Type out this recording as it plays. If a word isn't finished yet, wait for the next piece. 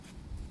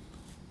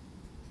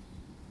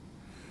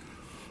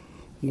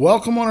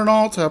Welcome one and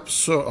all to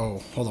episode.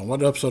 Oh, hold on.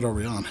 What episode are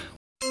we on?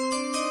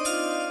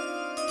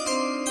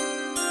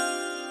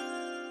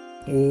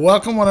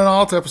 Welcome one and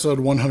all to episode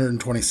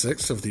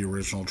 126 of the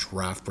original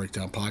Draft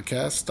Breakdown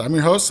Podcast. I'm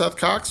your host, Seth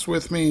Cox.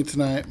 With me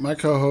tonight, my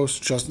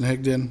co-host, Justin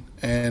Higdon.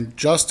 And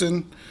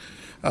Justin,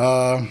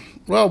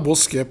 we'll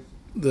skip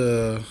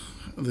the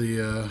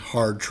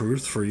hard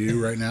truth for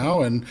you right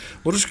now, and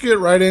we'll just get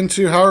right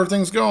into how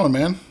everything's going,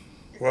 man.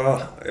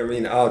 Well, I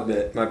mean, I'll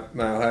admit, my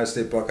Ohio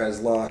State Buckeyes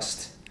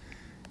lost.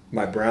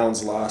 My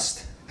Browns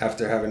lost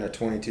after having a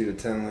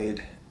 22-10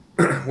 lead.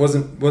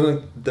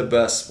 wasn't the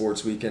best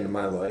sports weekend of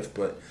my life,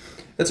 but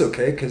that's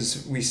okay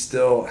because we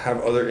still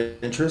have other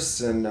interests,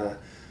 and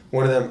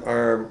one of them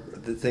are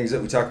the things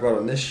that we talk about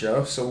on this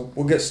show. So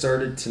we'll get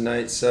started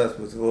tonight, Seth,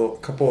 with a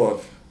couple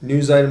of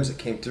news items that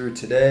came through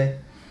today.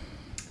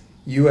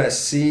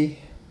 USC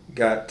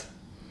got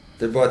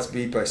their butts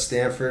beat by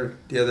Stanford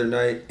the other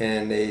night,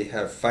 and they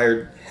have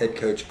fired head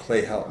coach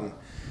Clay Helton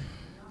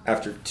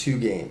after 2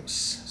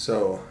 games.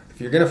 So if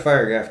you're going to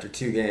fire after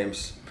 2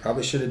 games,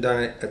 probably should have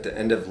done it at the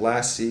end of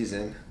last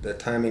season. The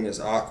timing is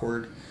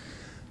awkward.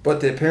 But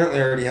they apparently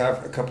already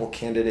have a couple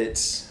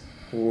candidates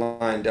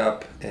lined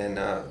up, and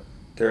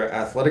their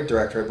athletic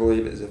director, I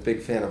believe, is a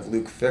big fan of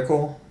Luke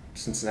Fickell,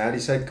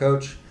 Cincinnati's head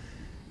coach.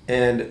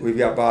 And we've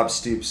got Bob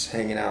Stoops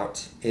hanging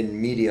out in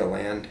media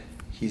land.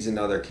 He's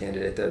another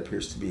candidate that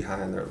appears to be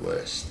high on their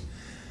list.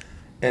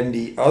 And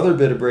the other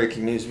bit of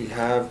breaking news, we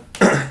have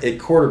a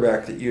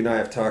quarterback that you and I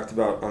have talked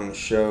about on the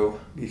show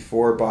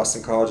before,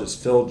 Boston College's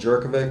Phil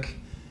Jurkovec,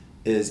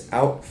 is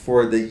out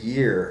for the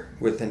year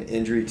with an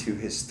injury to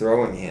his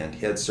throwing hand.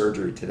 He had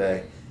surgery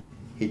today.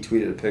 He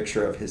tweeted a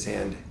picture of his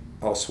hand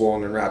all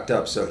swollen and wrapped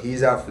up. So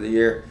he's out for the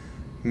year.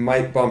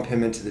 Might bump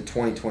him into the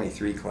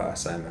 2023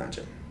 class, I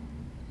imagine.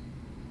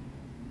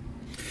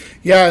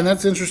 Yeah, and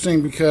that's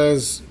interesting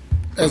because,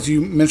 as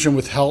you mentioned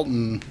with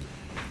Helton,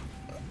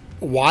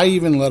 why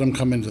even let him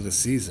come into the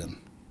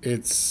season?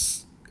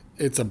 It's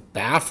a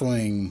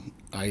baffling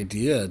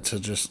idea to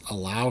just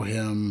allow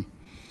him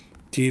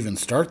to even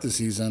start the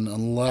season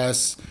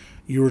unless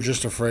you were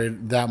just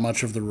afraid that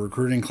much of the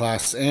recruiting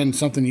class, and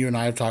something you and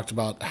I have talked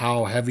about,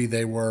 how heavy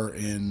they were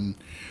in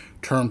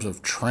terms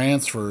of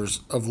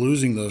transfers, of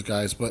losing those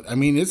guys. But, I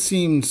mean, it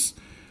seems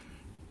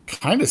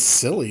kind of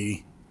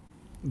silly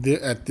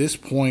at this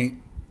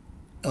point,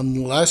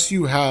 unless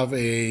you have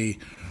a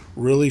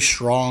really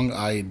strong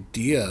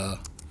idea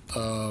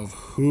of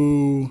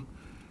who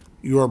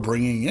you are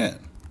bringing in,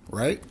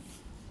 right?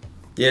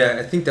 Yeah,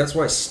 I think that's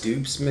why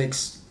Stoops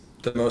makes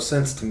the most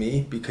sense to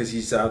me, because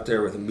he's out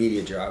there with a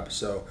media job.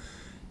 So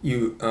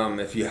you,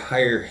 if you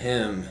hire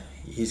him,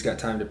 he's got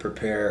time to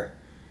prepare.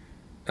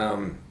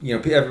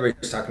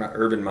 Everybody's talking about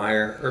Urban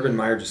Meyer. Urban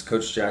Meyer just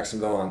coached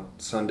Jacksonville on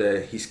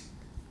Sunday. He's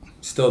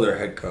still their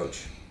head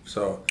coach.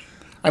 So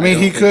I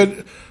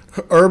mean,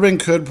 Urban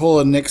could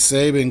pull a Nick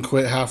Saban,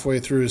 quit halfway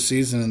through his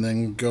season, and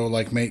then go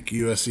make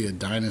USC a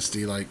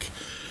dynasty like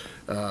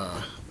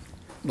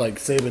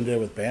Saban did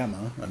with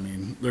Bama. I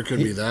mean, there could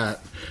be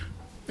that.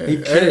 He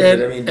could,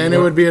 it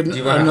would be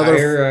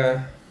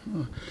another.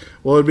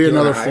 Well, it'd be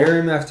another. Hire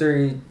him after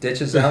he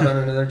ditches out on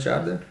another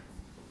job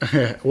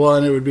there. Well,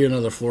 and it would be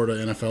another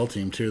Florida NFL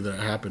team too that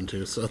happened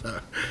to. So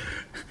that.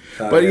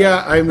 But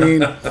yeah, I mean,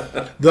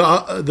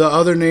 the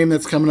other name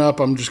that's coming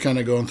up, I'm just kind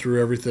of going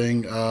through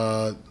everything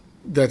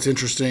that's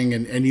interesting,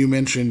 and you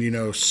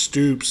mentioned,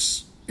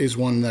 Stoops is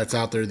one that's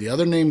out there. The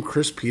other name,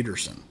 Chris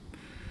Peterson.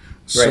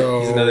 Right,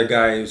 he's another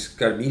guy who's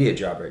got a media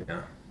job right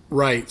now.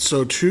 Right,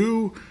 so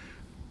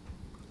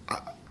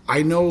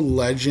I know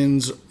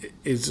legends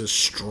is a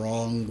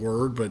strong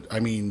word, but I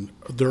mean,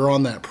 they're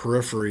on that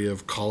periphery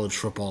of college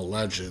football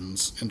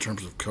legends in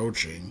terms of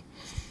coaching.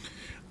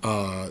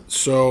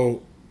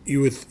 So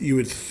you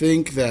would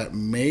think that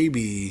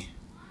maybe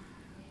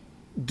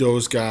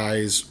those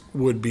guys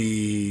would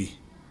be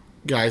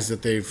guys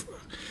that they've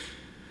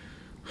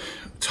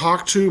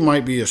talked to,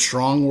 might be a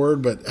strong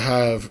word, but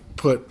have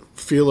put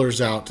feelers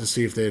out to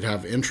see if they'd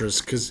have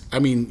interest. Because, I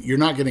mean, you're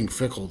not getting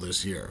Fickell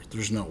this year.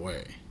 There's no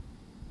way.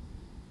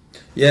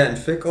 Yeah, and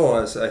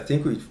Fickell, as I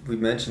think we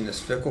mentioned this,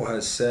 Fickell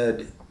has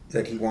said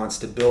that he wants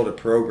to build a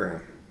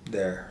program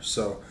there.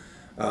 So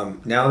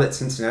now that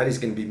Cincinnati's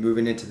going to be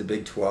moving into the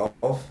Big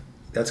 12,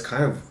 that's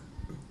kind of,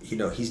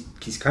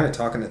 he's kind of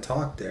talking the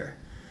talk there.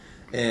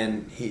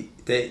 And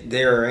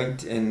they are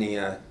ranked in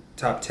the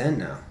top 10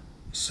 now.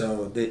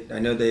 So I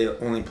know they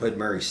only played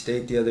Murray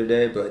State the other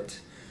day, but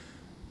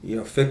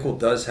Fickell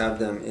does have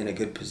them in a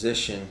good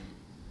position.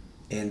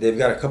 And they've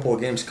got a couple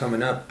of games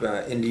coming up,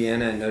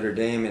 Indiana and Notre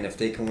Dame, and if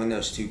they can win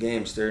those 2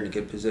 games, they're in a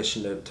good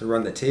position to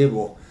run the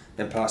table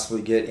and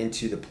possibly get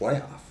into the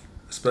playoff,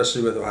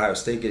 especially with Ohio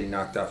State getting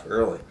knocked off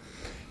early.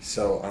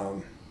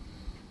 So,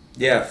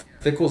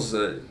 Fickell's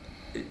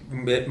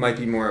it might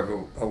be more of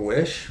a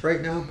wish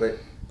right now, but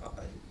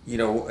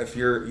if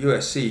you're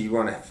USC, you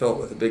want to fill it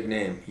with a big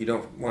name. You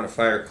don't want to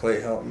fire Clay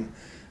Helton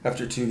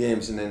after 2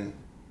 games and then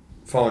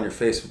fall on your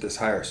face with this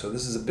hire. So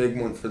this is a big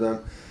one for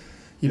them.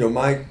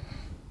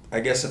 I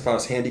guess if I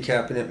was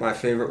handicapping it, my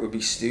favorite would be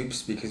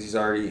Stoops because he's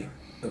already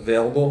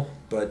available,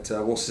 but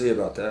we'll see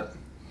about that.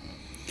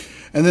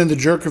 And then the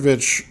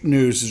Jerkovich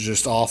news is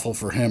just awful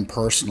for him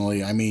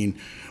personally. I mean,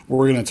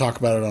 we're going to talk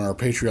about it on our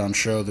Patreon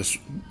show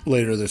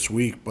later this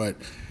week, but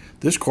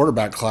this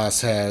quarterback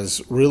class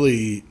has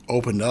really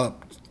opened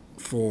up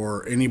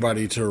for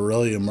anybody to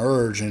really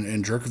emerge.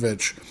 And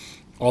Jerkovich,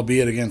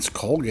 albeit against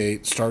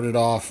Colgate, started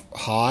off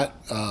hot,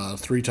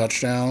 3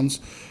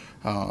 touchdowns,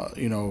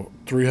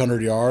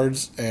 300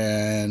 yards,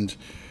 and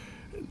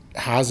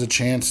has a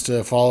chance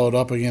to follow it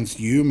up against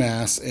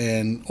UMass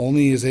and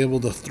only is able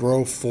to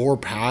throw 4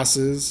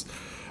 passes.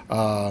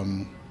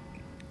 And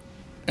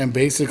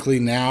basically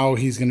now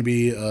he's going to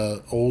be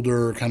an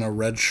older kind of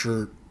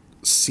redshirt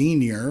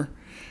senior.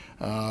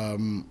 I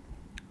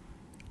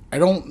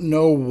don't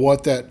know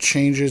what that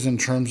changes in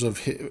terms of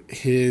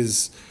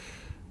his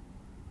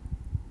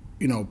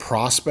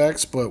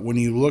prospects, but when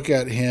you look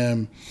at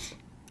him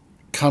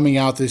coming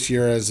out this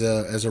year as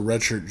a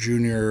redshirt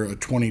junior, a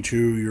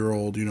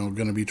 22-year-old,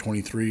 going to be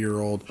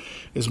 23-year-old,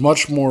 is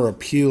much more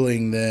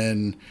appealing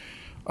than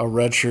a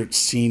redshirt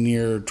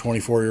senior,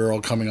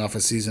 24-year-old coming off a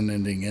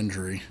season-ending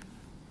injury.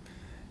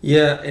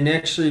 Yeah, and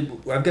actually,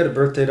 I've got a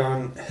birthday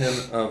on him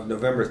of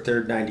November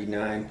 3rd,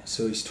 99.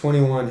 So he's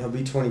 21. He'll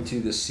be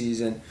 22 this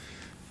season.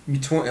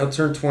 He'll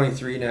turn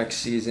 23 next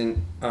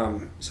season.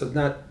 So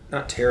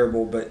not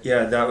terrible, but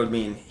yeah, that would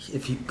mean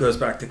if he goes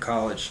back to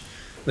college,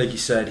 like you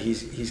said,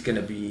 he's going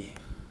to be.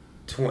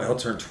 He'll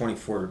turn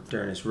 24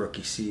 during his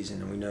rookie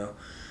season, and we know.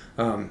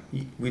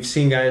 We've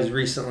seen guys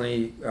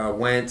recently,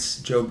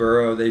 Wentz, Joe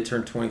Burrow, they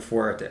turned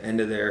 24 at the end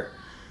of their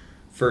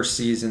first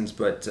seasons,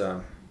 but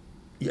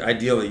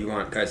ideally you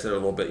want guys that are a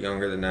little bit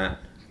younger than that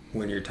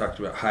when you're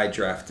talking about highly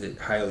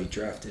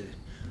drafted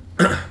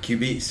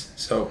QBs.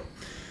 So,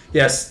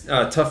 yes,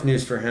 tough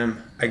news for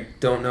him. I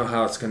don't know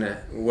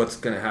what's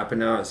gonna happen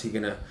now. Is he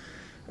gonna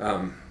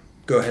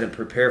go ahead and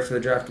prepare for the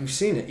draft? We've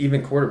seen it,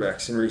 even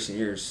quarterbacks in recent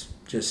years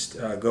just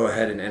go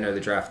ahead and enter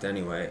the draft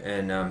anyway.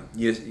 And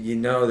you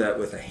know that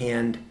with a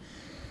hand,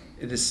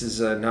 this is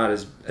not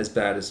as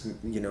bad as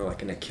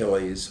like an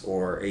Achilles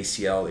or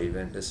ACL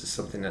even. This is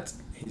something that's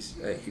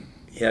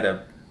he had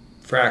a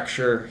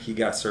fracture. He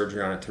got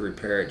surgery on it to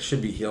repair it. It should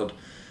be healed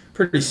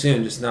pretty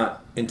soon, just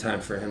not in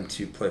time for him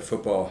to play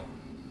football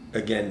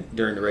again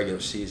during the regular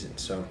season.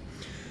 So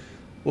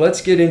let's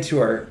get into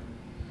our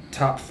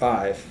top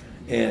 5.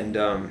 And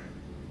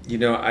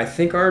I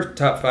think our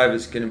top 5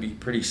 is going to be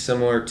pretty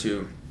similar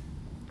to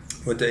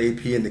what the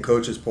AP and the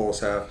coaches polls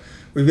have.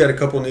 We've got a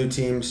couple new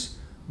teams,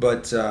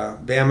 but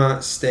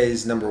Bama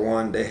stays number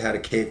 1. They had a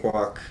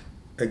cakewalk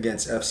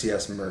against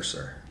FCS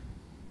Mercer.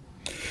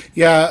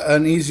 Yeah,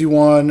 an easy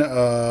one.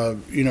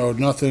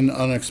 Nothing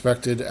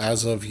unexpected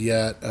as of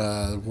yet.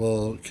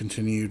 We'll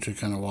continue to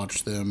kind of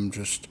watch them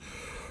just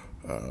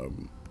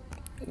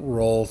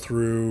roll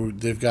through.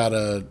 They've got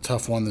a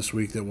tough one this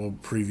week that we'll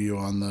preview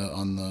on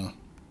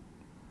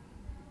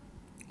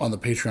the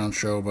Patreon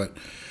show, but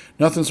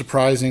nothing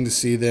surprising to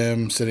see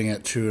them sitting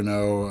at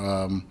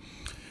 2-0.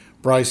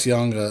 Bryce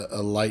Young,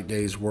 a light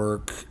day's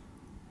work.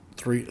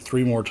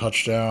 Three more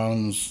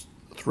touchdowns,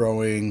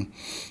 throwing.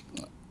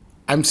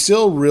 I'm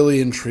still really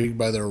intrigued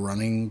by their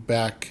running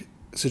back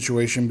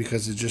situation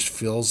because it just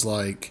feels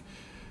like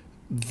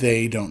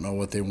they don't know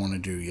what they want to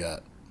do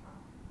yet.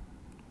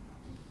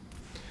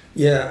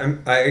 Yeah,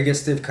 I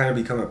guess they've kind of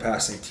become a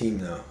passing team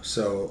now.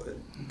 So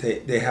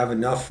they have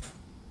enough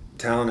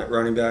talent at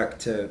running back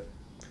to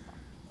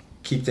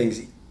keep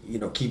things,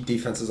 keep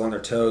defenses on their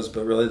toes,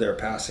 but really they're a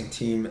passing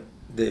team.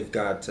 They've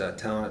got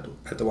talent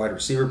at the wide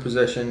receiver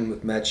position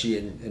with Mechie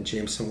and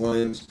Jameson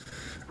Williams.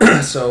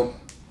 So,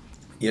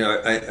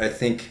 I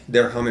think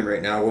they're humming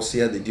right now. We'll see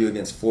how they do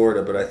against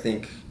Florida, but I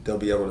think they'll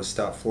be able to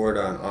stop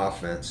Florida on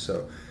offense.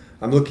 So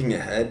I'm looking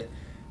ahead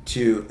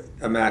to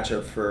a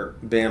matchup for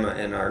Bama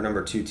and our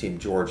number 2 team,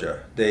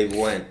 Georgia. They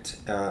went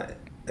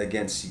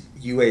against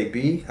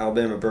UAB,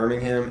 Alabama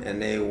Birmingham,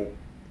 and they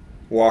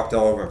walked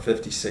all over them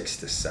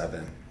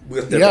 56-7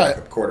 with their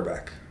backup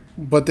quarterback.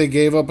 But they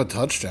gave up a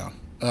touchdown.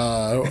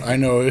 I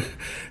know.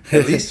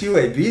 At least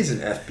UAB's an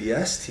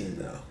FBS team,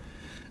 though.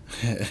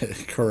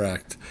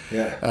 Correct.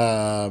 Yeah.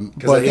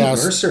 Because I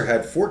think Mercer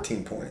had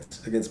 14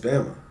 points against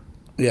Bama.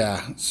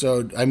 Yeah.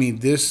 So,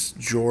 this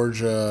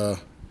Georgia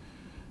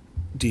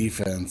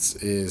defense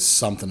is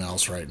something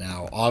else right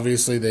now.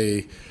 Obviously,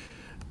 they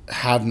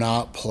have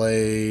not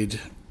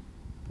played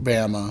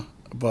Bama,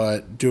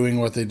 but doing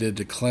what they did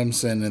to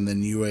Clemson and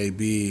then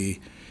UAB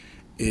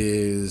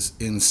is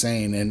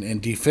insane.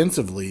 And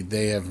defensively,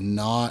 they have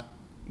not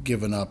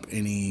given up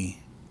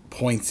any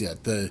points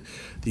yet. The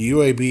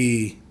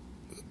UAB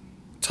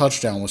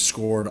touchdown was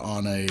scored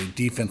on a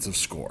defensive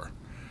score.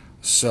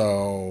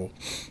 So,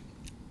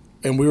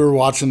 and we were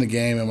watching the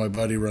game, and my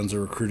buddy runs a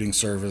recruiting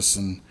service,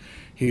 and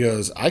he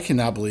goes, I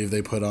cannot believe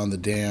they put on the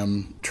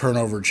damn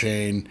turnover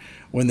chain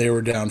when they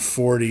were down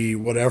 40,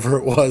 whatever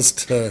it was,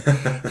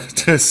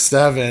 to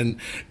 7,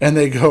 and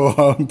they go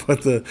home and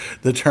put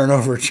the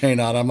turnover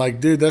chain on. I'm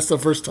like, dude, that's the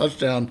first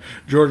touchdown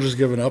Georgia's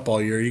given up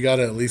all year. You got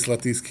to at least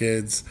let these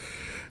kids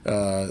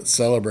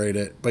celebrate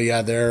it. But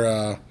yeah,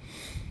 they're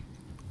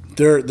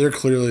they're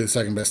clearly the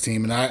second best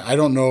team, and I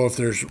don't know if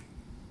there's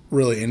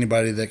really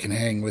anybody that can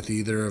hang with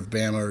either of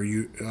Bama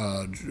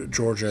or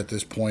Georgia at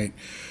this point.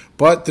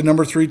 But the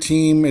number 3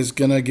 team is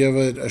going to give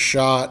it a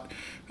shot.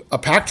 A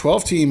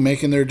Pac-12 team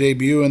making their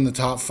debut in the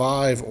top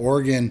 5,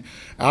 Oregon,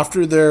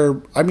 after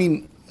their,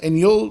 and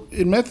you'll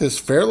admit this,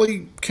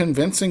 fairly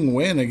convincing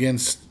win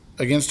against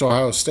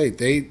Ohio State.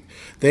 They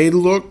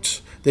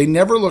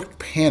never looked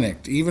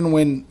panicked, even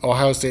when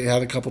Ohio State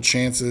had a couple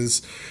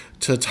chances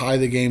to tie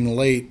the game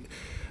late.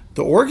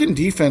 The Oregon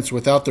defense,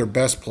 without their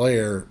best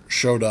player,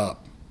 showed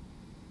up.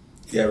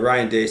 Yeah,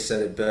 Ryan Day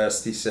said it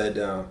best. He said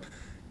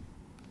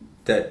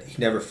that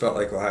he never felt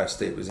like Ohio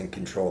State was in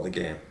control of the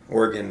game.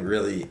 Oregon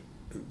really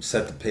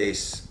set the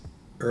pace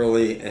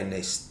early, and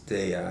they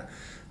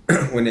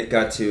when it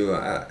got to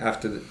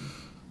after the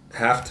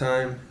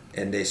halftime,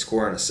 and they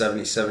score on a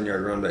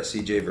 77-yard run by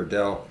C.J.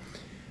 Verdell,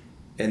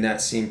 and that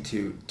seemed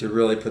to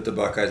really put the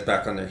Buckeyes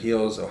back on their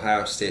heels.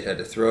 Ohio State had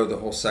to throw the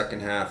whole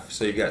second half,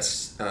 so you got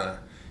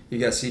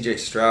C.J.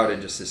 Stroud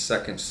in just his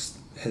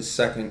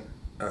second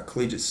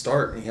collegiate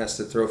start, and he has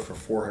to throw for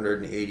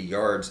 480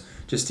 yards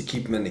just to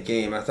keep him in the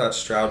game. I thought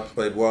Stroud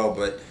played well,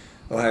 but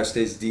Ohio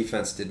State's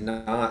defense did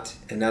not,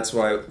 and that's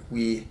why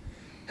we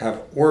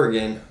have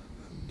Oregon,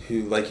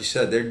 who, like you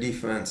said, their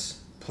defense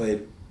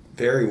played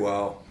very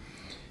well,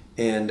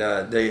 and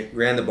they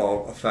ran the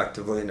ball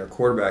effectively, and their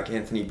quarterback,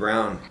 Anthony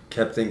Brown,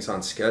 kept things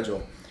on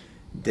schedule.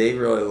 They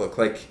really looked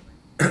like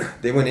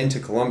they went into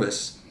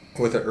Columbus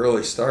with an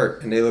early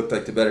start, and they looked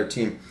like the better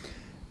team.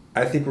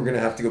 I think we're going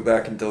to have to go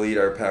back and delete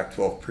our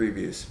Pac-12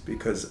 previews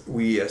because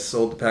we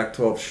sold the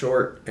Pac-12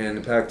 short, and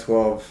the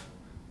Pac-12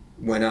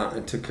 went out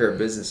and took care of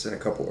business in a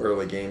couple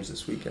early games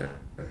this weekend.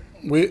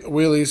 We at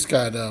least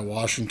got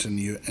Washington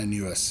and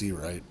USC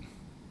right.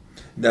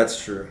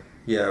 That's true.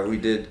 Yeah, we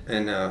did,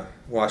 and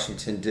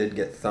Washington did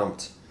get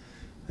thumped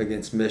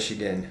against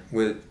Michigan,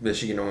 with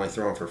Michigan only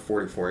throwing for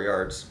 44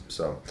 yards.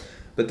 So,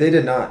 but they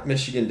did not.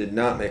 Michigan did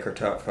not make our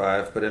top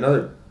 5, but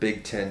another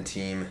Big Ten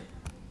team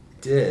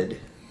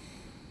did.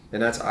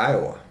 And that's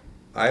Iowa.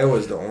 Iowa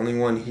is the only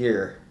one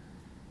here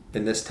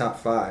in this top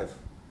 5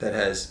 that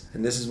has,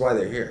 and this is why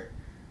they're here.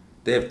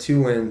 They have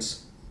 2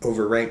 wins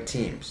over ranked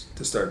teams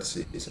to start the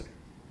season.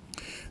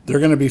 They're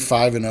going to be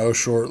 5-0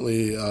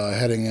 shortly,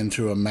 heading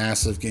into a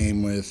massive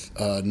game with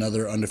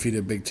another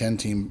undefeated Big Ten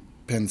team,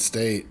 Penn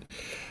State,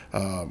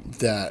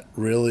 that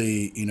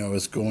really,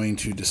 is going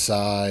to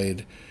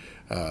decide.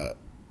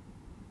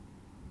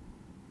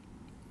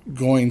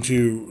 Going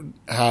to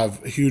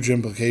have huge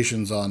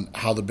implications on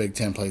how the Big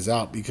Ten plays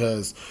out,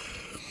 because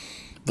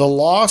the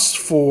loss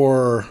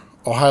for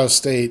Ohio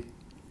State,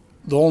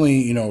 the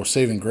only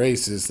saving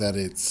grace is that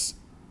it's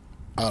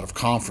out of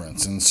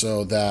conference, and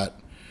so that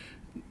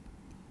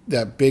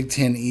Big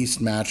Ten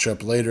East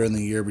matchup later in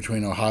the year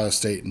between Ohio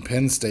State and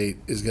Penn State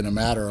is going to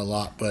matter a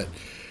lot. But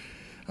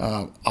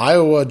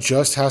Iowa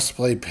just has to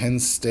play Penn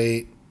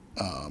State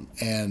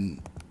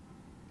and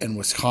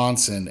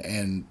Wisconsin,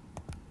 and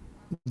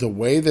the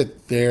way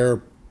that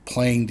they're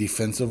playing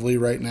defensively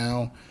right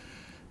now,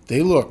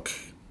 they look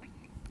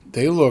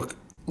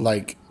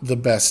like the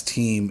best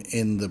team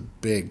in the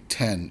Big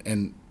Ten,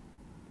 and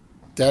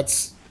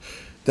that's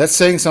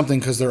saying something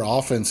because their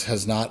offense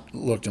has not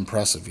looked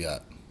impressive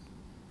yet.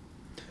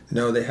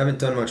 No, they haven't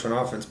done much on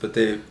offense, but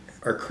they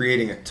are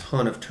creating a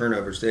ton of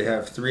turnovers. They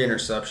have 3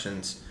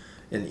 interceptions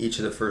in each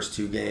of the first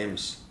 2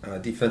 games.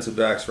 Defensive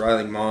backs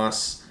Riley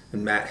Moss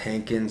and Matt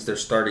Hankins, their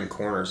starting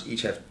corners,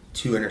 each have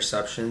 2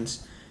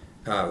 interceptions.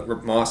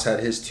 Moss had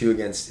his 2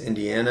 against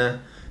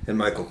Indiana and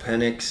Michael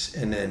Penix,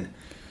 and then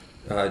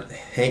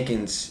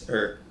Hankins,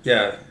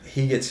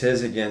 he gets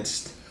his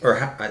against,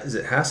 is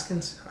it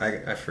Haskins?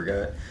 I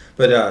forgot.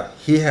 But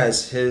he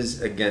has his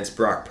against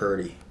Brock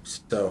Purdy.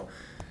 So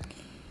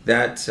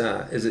that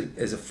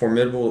is a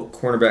formidable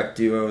cornerback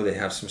duo. They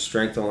have some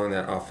strength along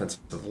that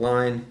offensive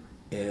line,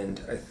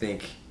 and I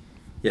think,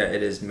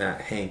 it is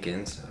Matt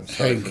Hankins. I'm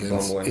sorry for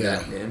fumbling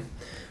that name.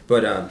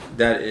 But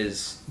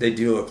they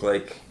do look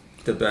like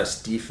the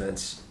best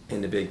defense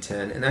in the Big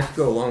Ten, and that could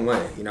go a long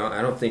way.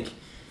 I don't think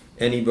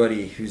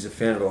anybody who's a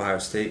fan of Ohio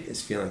State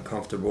is feeling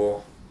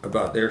comfortable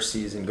about their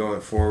season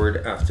going forward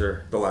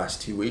after the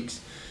last 2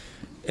 weeks.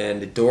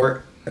 And the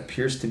door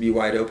appears to be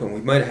wide open.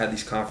 We might have had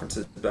these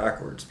conferences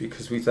backwards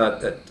because we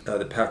thought that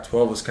the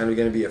Pac-12 was kind of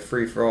going to be a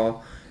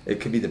free-for-all. It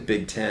could be the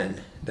Big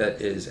Ten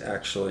that is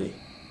actually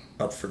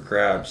up for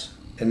grabs.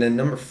 And then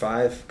number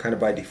 5, kind of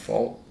by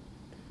default,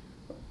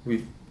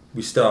 we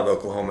still have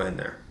Oklahoma in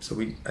there.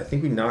 So I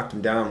think we knocked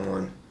them down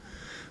one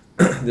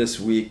this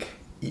week,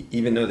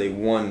 even though they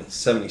won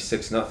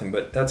 76-0.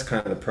 But that's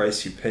kind of the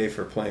price you pay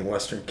for playing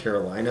Western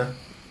Carolina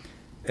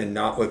and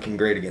not looking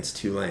great against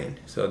Tulane.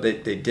 So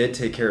they did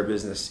take care of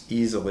business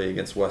easily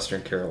against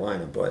Western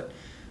Carolina, but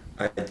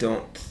I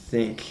don't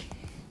think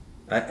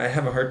 – I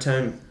have a hard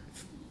time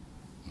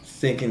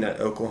thinking that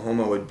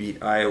Oklahoma would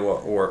beat Iowa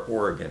or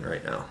Oregon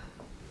right now.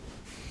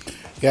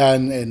 Yeah,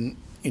 and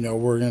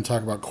we're going to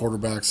talk about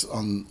quarterbacks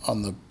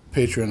on the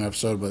Patreon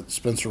episode, but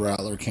Spencer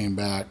Rattler came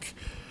back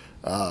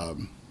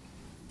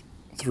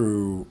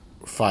through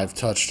 5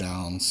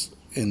 touchdowns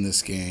in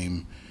this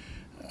game.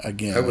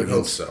 Again, I would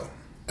hope so.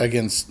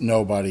 Against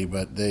nobody,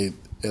 but they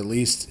at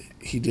least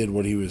he did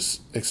what he was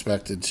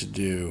expected to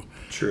do.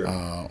 True.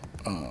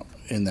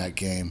 In that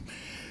game.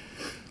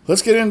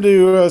 Let's get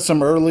into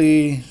some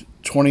early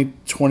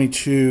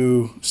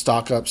 2022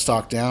 stock up,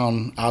 stock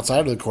down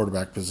outside of the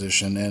quarterback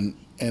position,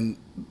 and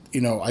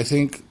I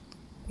think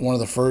one of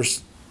the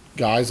first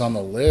guys on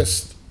the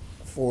list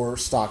for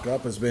stock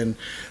up has been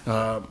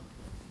a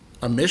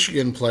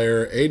Michigan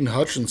player, Aiden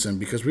Hutchinson,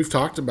 because we've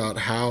talked about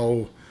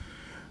how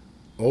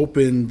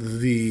open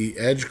the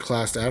edge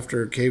class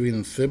after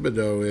Kayvon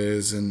Thibodeau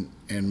is, and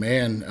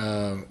man,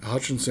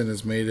 Hutchinson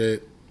has made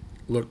it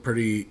look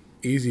pretty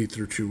easy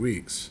through 2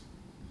 weeks.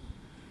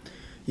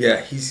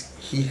 Yeah,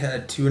 he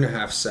had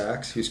 2.5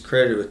 sacks. He was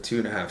credited with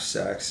 2.5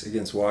 sacks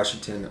against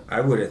Washington.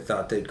 I would have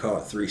thought they'd call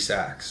it 3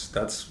 sacks.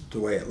 That's the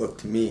way it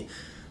looked to me.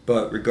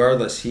 But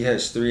regardless, he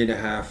has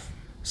 3.5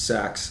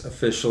 sacks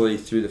officially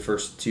through the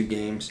first 2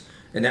 games,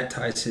 and that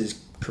ties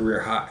his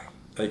career high.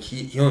 Like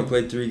he only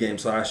played 3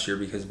 games last year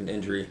because of an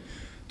injury.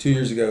 2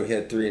 years ago, he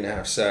had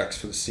 3.5 sacks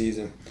for the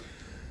season.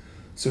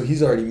 So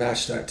he's already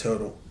matched that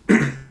total.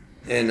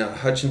 And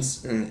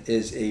Hutchinson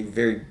is a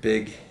very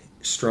big,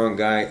 strong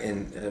guy,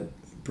 and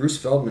Bruce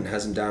Feldman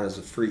has him down as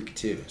a freak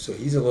too. So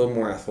he's a little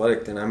more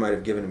athletic than I might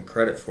have given him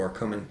credit for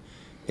coming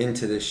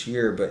into this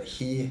year, but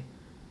he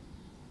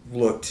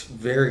looked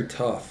very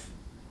tough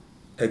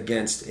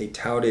against a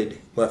touted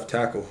left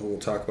tackle who we'll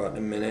talk about in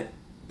a minute.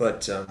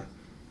 But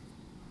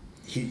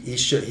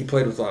he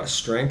played with a lot of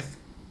strength.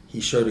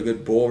 He showed a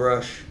good bull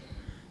rush.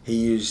 He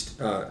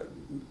used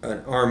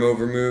an arm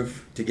over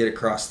move to get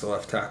across the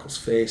left tackle's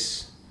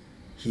face.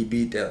 He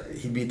beat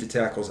the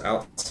tackles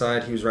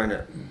outside. He was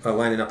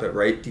lining up at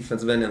right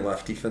defensive end and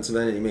left defensive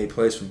end, and he made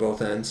plays from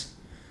both ends,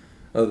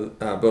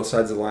 both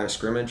sides of the line of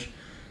scrimmage.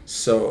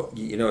 So,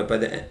 by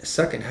the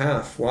second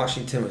half,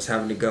 Washington was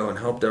having to go and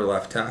help their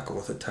left tackle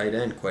with a tight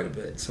end quite a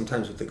bit,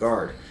 sometimes with the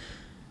guard.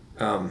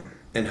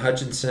 And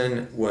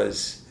Hutchinson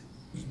was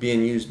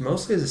being used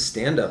mostly as a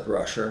stand-up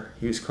rusher.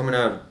 He was coming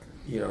out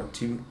of,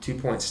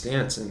 two-point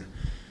stance and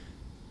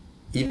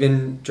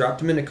even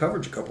dropped him into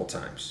coverage a couple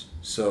times.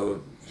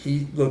 So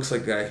he looks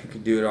like a guy who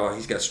can do it all.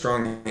 He's got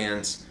strong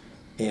hands,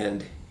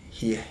 and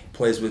he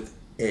plays with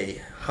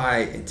a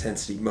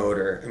high-intensity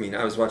motor. I mean,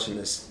 I was watching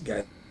this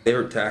guy.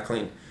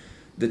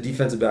 The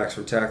defensive backs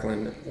were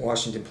tackling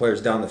Washington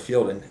players down the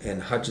field,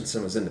 and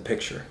Hutchinson was in the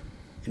picture.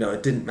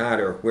 It didn't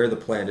matter where the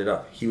play ended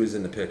up. He was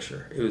in the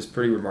picture. It was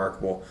pretty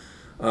remarkable.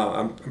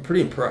 I'm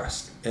pretty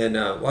impressed. And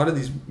a lot of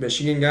these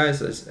Michigan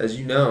guys, as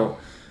you know,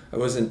 I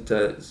wasn't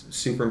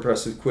super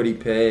impressed with Kwity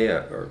Paye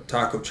or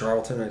Taco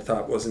Charlton. I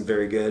thought wasn't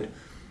very good.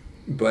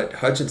 But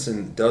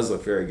Hutchinson does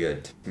look very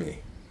good to me.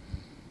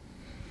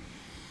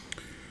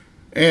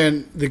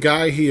 And the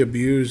guy he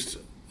abused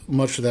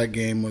much of that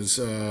game was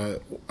a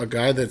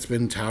guy that's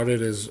been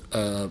touted as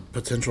a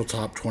potential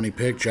top 20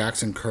 pick,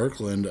 Jackson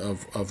Kirkland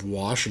of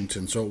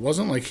Washington. So it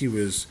wasn't like he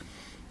was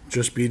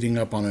just beating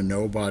up on a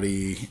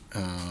nobody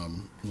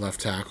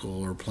left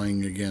tackle or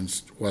playing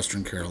against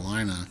Western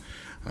Carolina.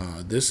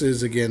 This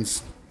is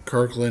against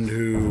Kirkland,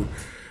 who,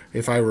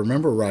 if I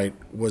remember right,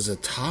 was a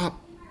top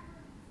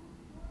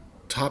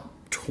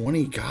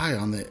 20 guy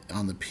on the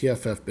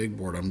PFF big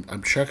board.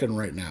 I'm checking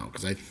right now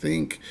because I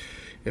think,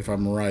 if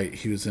I'm right,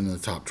 he was in the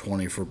top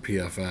 20 for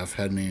PFF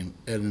heading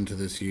into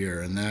this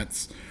year, and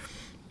that's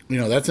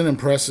an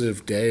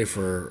impressive day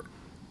for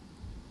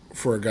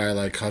a guy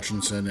like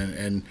Hutchinson,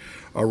 and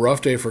a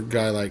rough day for a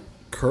guy like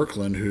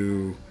Kirkland,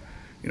 who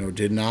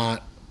did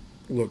not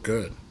look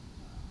good.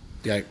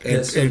 Yeah,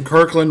 and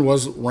Kirkland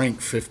was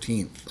ranked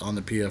 15th on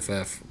the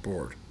PFF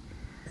board.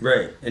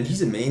 Right, and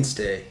he's a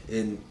mainstay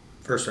in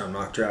first-round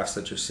mock drafts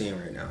that you're seeing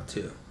right now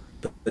too.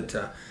 But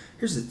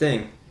here's the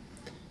thing.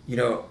 I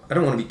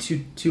don't want to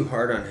be too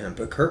hard on him,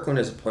 but Kirkland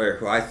is a player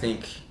who I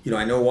think,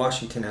 I know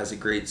Washington has a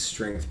great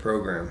strength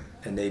program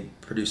and they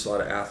produce a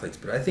lot of athletes,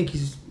 but I think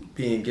he's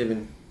being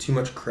given too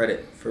much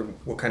credit for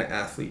what kind of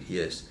athlete he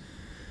is.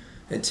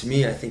 And to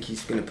me, I think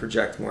he's going to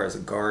project more as a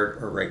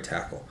guard or right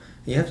tackle.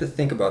 And you have to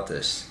think about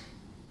this.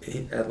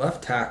 At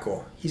left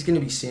tackle, he's going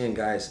to be seeing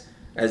guys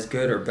as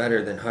good or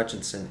better than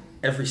Hutchinson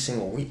every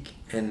single week.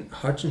 And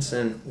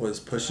Hutchinson was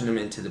pushing him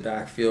into the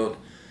backfield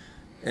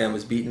and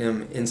was beating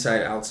him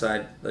inside,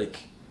 outside.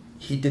 Like,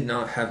 he did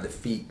not have the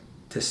feet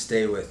to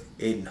stay with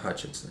Aiden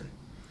Hutchinson.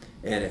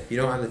 And if you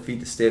don't have the feet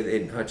to stay with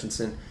Aiden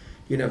Hutchinson,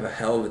 you'd have a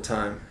hell of a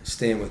time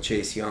staying with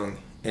Chase Young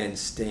and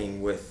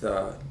staying with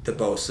the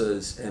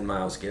Bosas and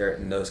Myles Garrett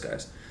and those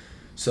guys.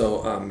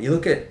 So you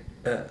look at,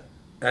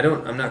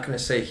 I'm not going to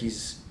say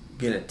he's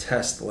going to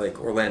test like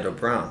Orlando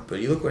Brown, but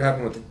you look what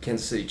happened with the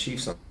Kansas City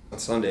Chiefs on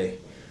Sunday.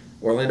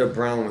 Orlando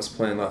Brown was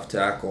playing left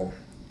tackle,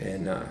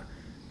 and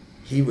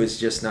he was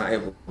just not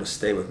able to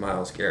stay with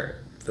Myles Garrett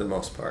for the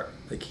most part.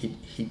 Like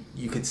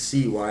you could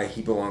see why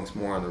he belongs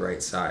more on the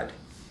right side,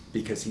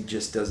 because he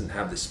just doesn't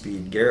have the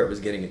speed. Garrett was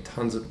getting a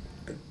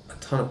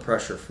ton of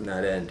pressure from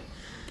that end,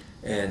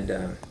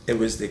 and it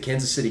was the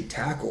Kansas City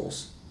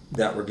tackles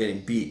that were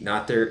getting beat,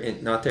 not their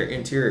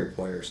interior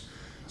players.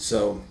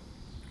 So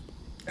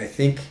I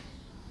think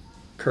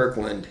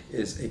Kirkland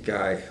is a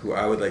guy who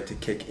I would like to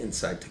kick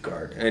inside to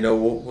guard. And I know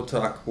we'll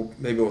talk.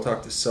 Maybe we'll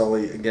talk to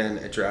Sully again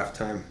at draft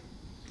time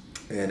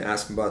and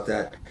ask him about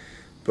that.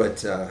 But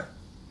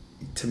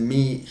to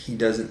me, he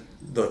doesn't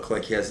look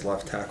like he has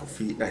left tackle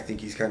feet, and I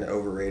think he's kind of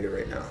overrated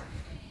right now.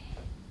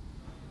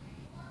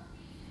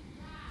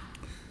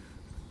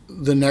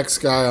 The next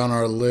guy on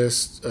our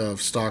list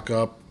of stock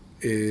up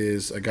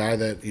is a guy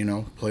that,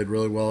 played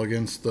really well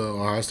against the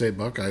Ohio State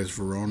Buckeyes,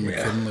 Verone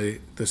McKinley,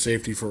 the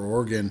safety for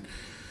Oregon.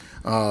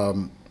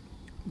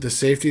 The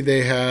safety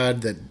they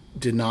had that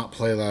did not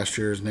play last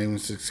year, his name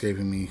is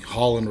escaping me.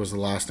 Holland was the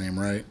last name,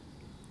 right?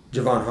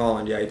 Javon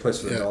Holland, he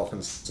plays for the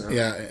Dolphins.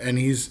 Yeah, and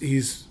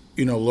he's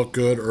looked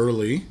good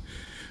early,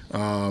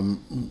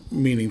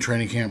 meaning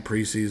training camp,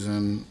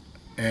 preseason,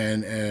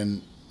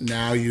 and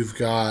now you've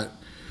got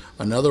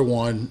another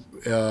one.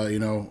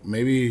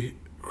 Maybe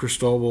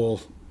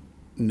Cristobal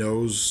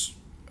knows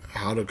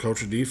how to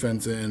coach a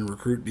defense and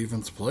recruit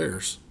defensive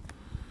players.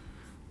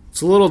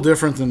 It's a little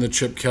different than the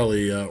Chip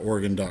Kelly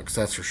Oregon Ducks,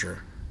 that's for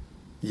sure.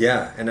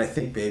 Yeah, and I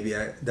think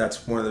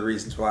that's one of the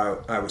reasons why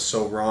I was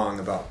so wrong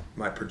about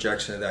my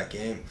projection of that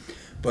game.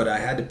 But I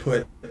had to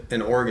put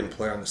an Oregon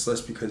player on this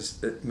list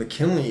because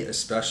McKinley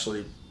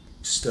especially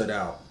stood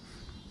out.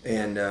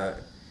 And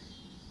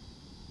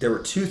there were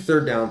 2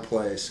 third down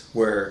plays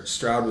where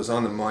Stroud was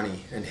on the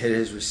money and hit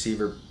his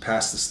receiver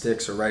past the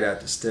sticks or right at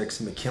the sticks.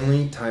 And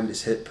McKinley timed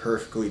his hit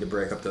perfectly to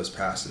break up those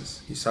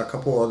passes. You saw a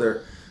couple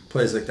other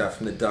plays like that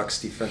from the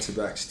Ducks defensive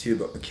backs too,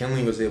 but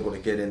McKinley was able to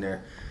get in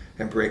there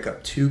and break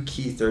up 2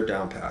 key third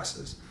down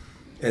passes.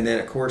 And then,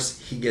 of course,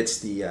 he gets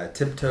the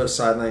tiptoe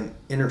sideline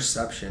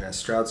interception as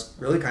Stroud's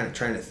really kind of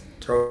trying to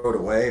throw it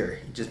away, or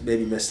he just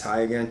maybe missed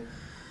high again.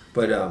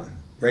 But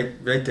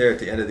right there at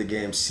the end of the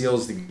game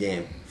seals the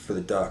game for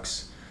the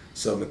Ducks.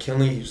 So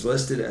McKinley, he's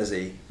listed as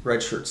a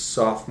redshirt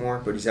sophomore,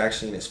 but he's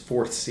actually in his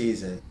 4th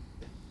season.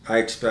 I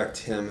expect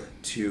him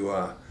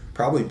to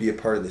probably be a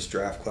part of this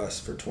draft class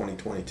for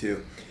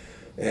 2022.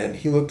 And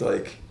he looked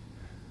like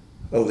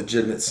a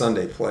legitimate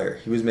Sunday player.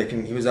 He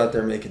was out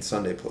there making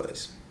Sunday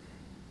plays.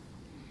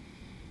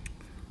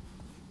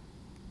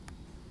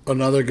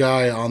 Another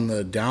guy on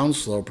the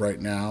downslope right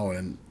now,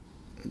 and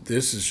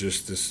this is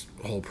just this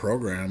whole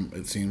program,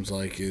 it seems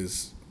like,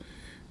 is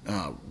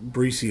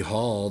Breece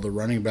Hall, the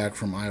running back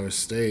from Iowa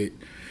State.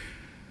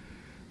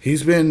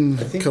 He's been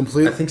I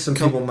think some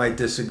people might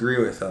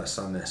disagree with us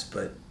on this,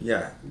 but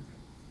yeah,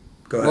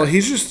 go ahead. Well,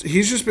 he's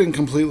just been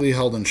completely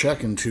held in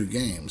check in 2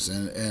 games,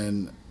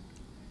 and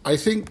I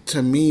think,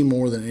 to me,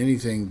 more than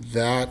anything,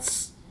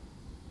 that's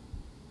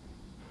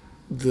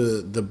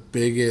the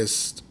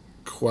biggest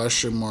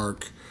question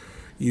mark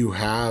you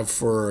have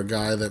for a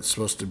guy that's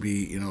supposed to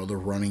be,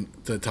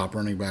 the top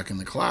running back in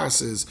the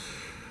class is,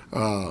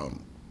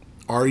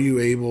 are you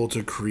able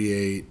to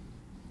create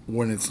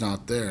when it's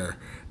not there?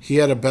 He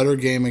had a better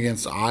game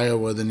against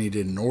Iowa than he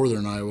did in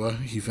Northern Iowa.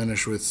 He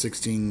finished with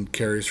 16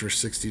 carries for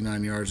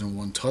 69 yards and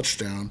 1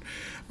 touchdown.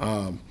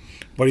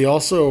 But he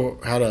also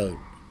had a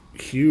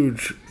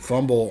huge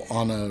fumble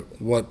on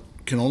what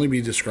can only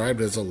be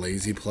described as a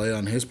lazy play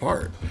on his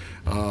part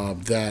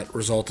that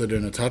resulted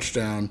in a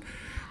touchdown.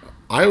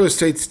 Iowa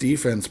State's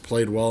defense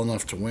played well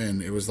enough to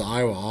win. It was the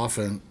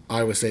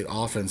Iowa State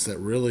offense that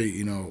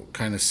really,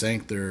 kind of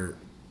sank their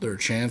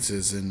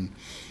chances. And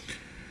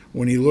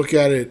when you look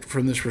at it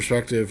from this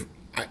perspective,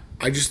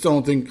 I just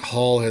don't think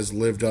Hall has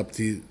lived up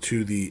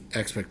to the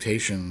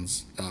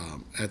expectations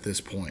at this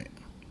point.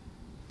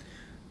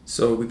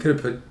 So we could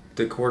have put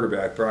the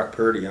quarterback, Brock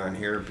Purdy, on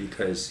here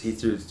because he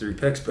threw 3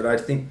 picks, but I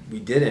think we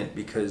didn't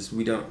because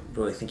we don't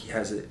really think he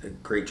has a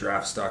great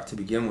draft stock to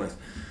begin with.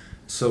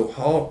 So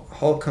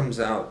Hall comes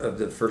out of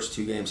the first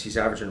 2 games. He's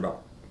averaging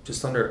about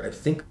just under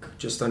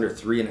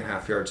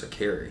 3.5 yards a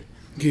carry.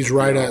 He's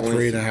right at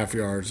 3.5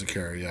 yards a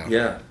carry. Yeah.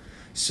 Yeah.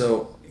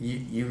 So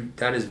you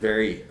that is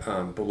very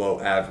below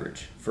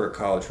average for a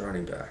college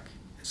running back.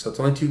 So it's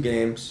only 2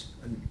 games.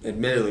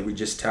 Admittedly, we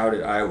just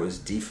touted Iowa's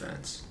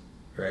defense,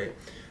 right?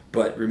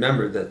 But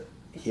remember that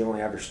he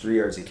only averaged 3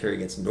 yards a carry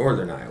against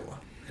Northern Iowa,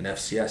 an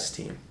FCS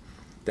team.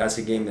 That's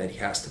a game that he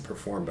has to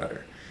perform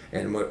better.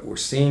 And what we're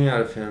seeing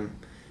out of him,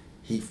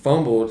 he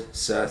fumbled,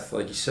 Seth,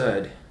 like you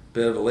said,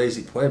 bit of a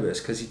lazy play, but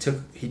it's because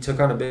he took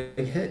on a big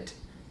hit.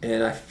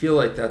 And I feel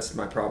like that's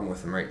my problem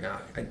with him right now.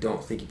 I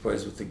don't think he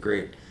plays with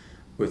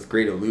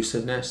great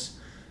elusiveness.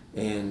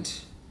 And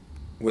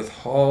with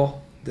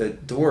Hall, the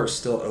door is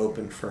still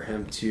open for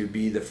him to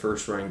be the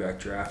first running back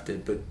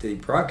drafted, but the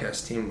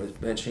broadcast team was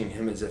mentioning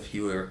him as if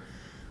he were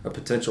a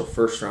potential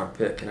first-round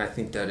pick, and I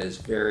think that is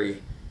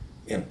very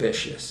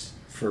ambitious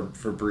for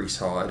Breece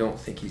Hall. I don't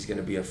think he's going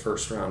to be a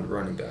first-round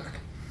running back.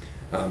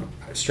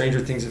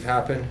 Stranger things have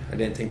happened. I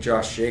didn't think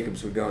Josh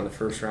Jacobs would go in the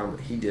first round,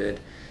 but he did.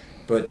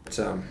 But,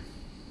 and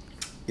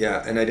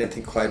I didn't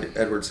think Clyde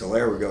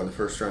Edwards-Helaire would go in the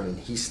first round, and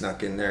he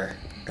snuck in there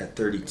at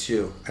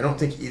 32. I don't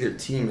think either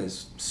team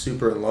is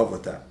super in love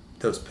with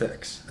those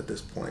picks at this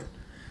point,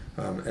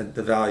 and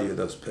the value of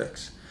those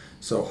picks.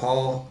 So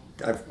Hall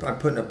I'm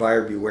putting a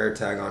buyer beware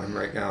tag on him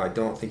right now. I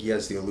don't think he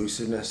has the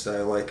elusiveness that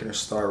I like in a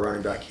star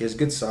running back. He has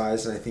good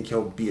size, and I think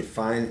he'll be a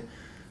fine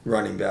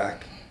running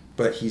back.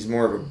 But he's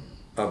more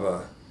of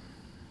a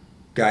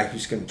guy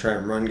who's going to try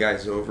and run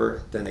guys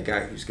over than a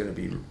guy who's going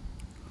to be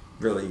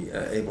really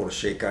able to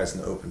shake guys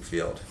in the open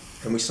field.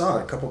 And we saw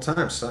it a couple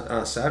times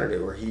Saturday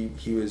where he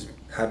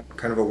had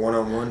kind of a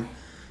one-on-one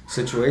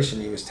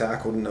situation. He was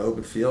tackled in the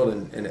open field,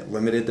 and it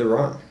limited the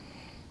run.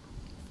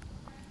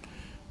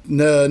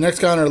 The next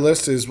guy on our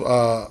list is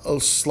a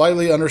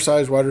slightly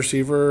undersized wide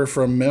receiver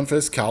from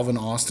Memphis, Calvin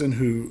Austin,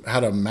 who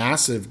had a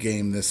massive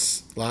game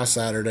this last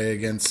Saturday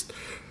against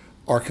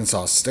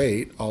Arkansas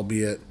State,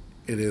 albeit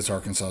it is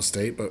Arkansas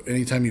State. But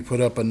anytime you put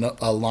up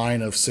a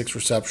line of 6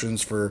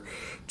 receptions for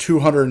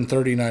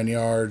 239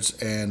 yards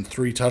and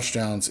 3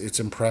 touchdowns, it's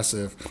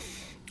impressive.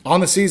 On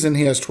the season,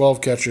 he has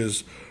 12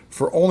 catches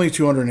for only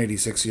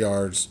 286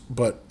 yards,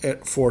 but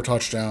 4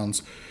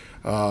 touchdowns.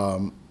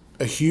 A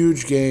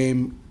huge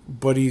game.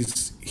 But he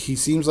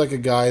seems like a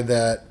guy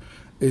that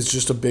is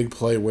just a big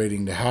play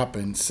waiting to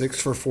happen.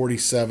 6 for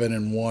 47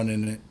 and 1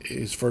 in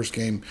his first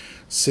game,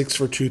 6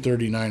 for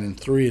 239 and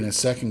 3 in his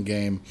second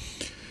game.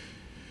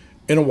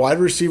 In a wide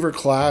receiver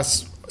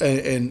class,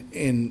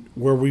 and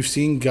where we've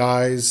seen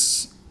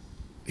guys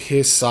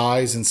his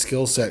size and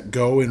skill set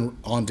go in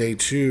on day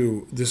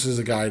 2, this is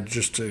a guy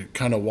just to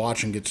kind of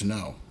watch and get to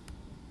know.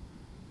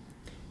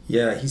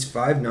 Yeah, he's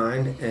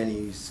 5'9", and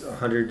he's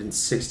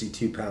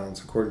 162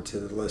 pounds according to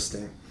the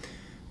listing.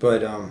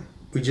 But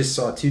we just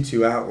saw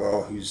Tutu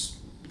Atwell, who's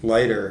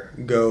lighter,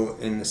 go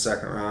in the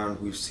second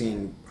round. We've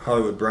seen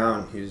Hollywood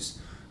Brown, who's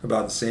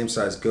about the same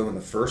size, go in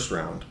the first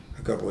round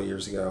a couple of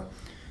years ago.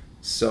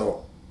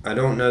 So I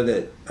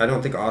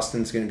don't think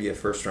Austin's going to be a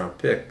first-round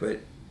pick, but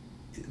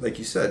like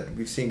you said,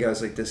 we've seen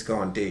guys like this go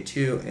on day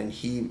 2, and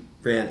he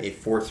ran a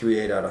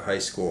 4.38 out of high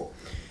school,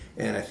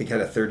 and I think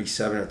had a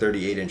 37 or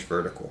 38-inch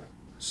vertical.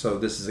 So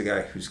this is a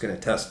guy who's going to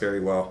test very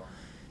well.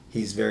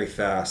 He's very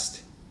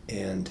fast,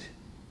 and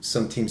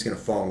some team's going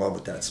to fall in love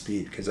with that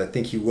speed because I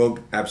think he will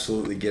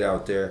absolutely get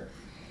out there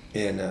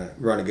and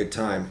run a good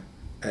time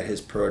at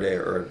his pro day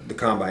or the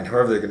combine,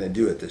 however they're going to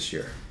do it this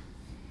year.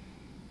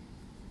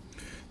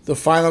 The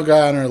final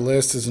guy on our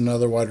list is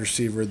another wide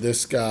receiver.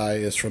 This guy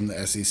is from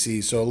the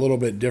SEC, so a little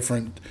bit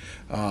different.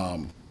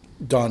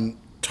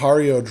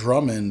 Dontario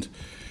Drummond,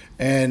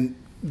 and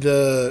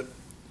the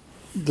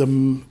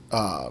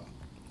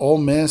Ole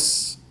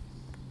Miss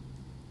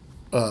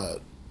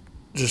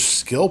just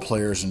skill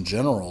players in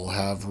general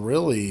have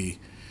really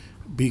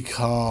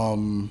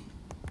become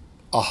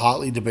a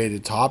hotly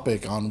debated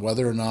topic on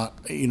whether or not,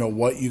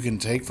 what you can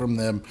take from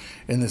them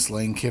in this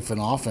Lane Kiffin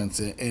offense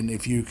and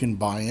if you can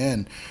buy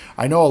in.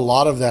 I know a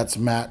lot of that's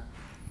Matt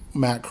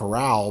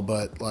Corral,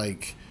 but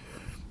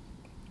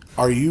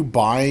are you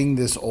buying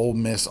this Ole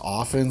Miss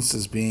offense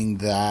as being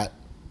that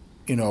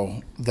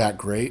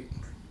great?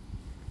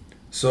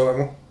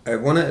 So I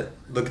want to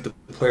look at the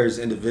players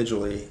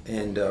individually,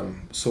 and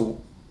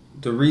so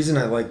the reason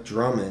I like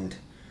Drummond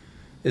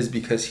is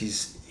because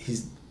he's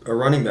a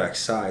running back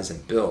size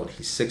and build.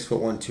 He's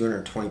 6'1",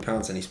 220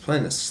 pounds, and he's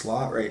playing the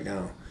slot right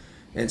now,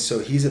 and so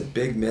he's a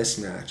big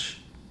mismatch.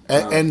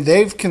 And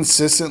they've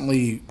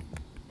consistently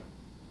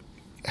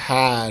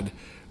had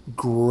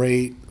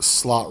great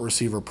slot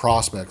receiver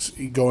prospects,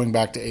 going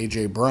back to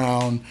A.J.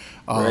 Brown,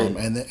 right.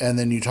 and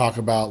then you talk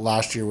about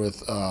last year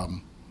with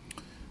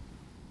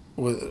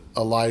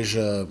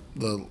Elijah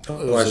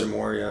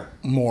Moore, yeah.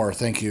 Moore,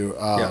 thank you.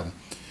 Yeah.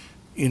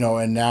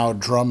 And now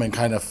Drummond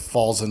kind of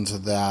falls into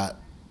that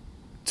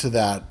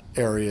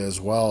area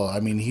as well. I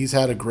mean, he's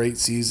had a great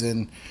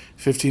season,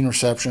 15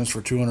 receptions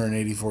for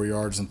 284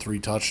 yards and 3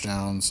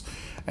 touchdowns,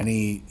 and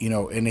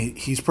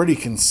he's pretty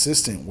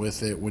consistent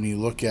with it when you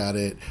look at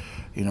it.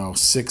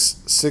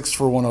 6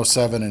 for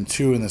 107 and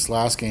 2 in this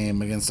last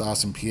game against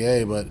Austin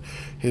PA, but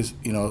his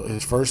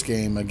first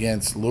game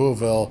against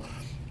Louisville,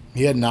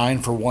 he had 9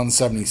 for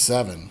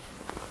 177.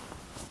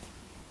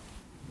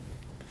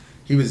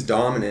 He was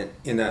dominant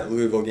in that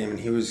Louisville game, and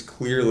he was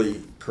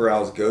clearly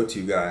Corral's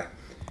go-to guy.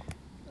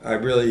 I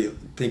really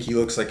think he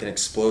looks like an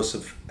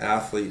explosive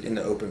athlete in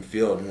the open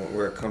field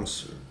where it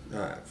comes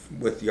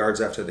with yards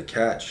after the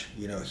catch.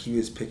 He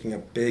was picking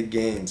up big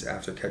gains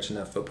after catching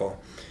that football.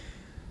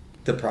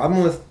 The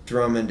problem with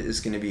Drummond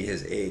is going to be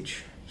his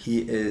age.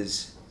 He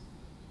is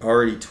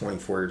already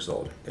 24 years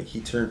old. He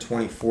turned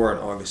 24 on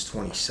August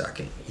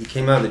 22nd. He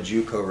came out of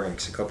the JUCO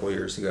ranks a couple of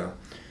years ago.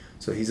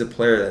 So he's a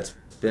player that's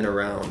been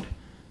around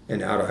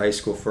and out of high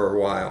school for a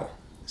while.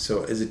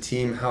 So as a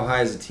team, how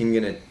high is a team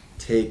going to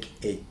take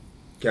a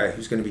guy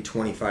who's going to be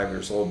 25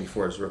 years old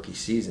before his rookie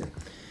season?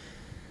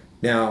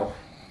 Now,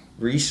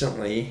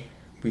 recently,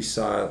 we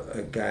saw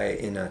a guy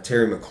in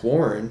Terry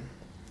McLaurin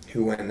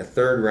who went in the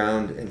 3rd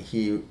round, and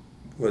he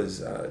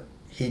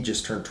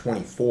just turned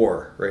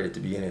 24 right at the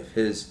beginning of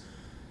his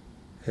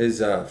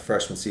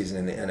freshman season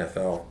in the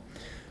NFL.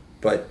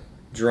 But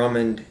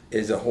Drummond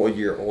is a whole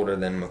year older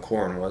than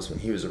McLaurin was when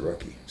he was a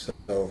rookie.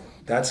 So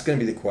that's going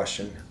to be the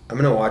question. I'm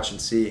going to watch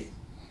and see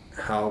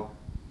how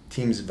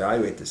teams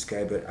evaluate this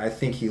guy, but I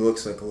think he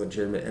looks like a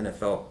legitimate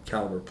NFL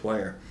caliber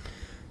player.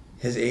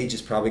 His age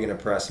is probably going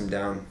to press him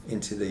down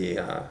into the,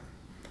 I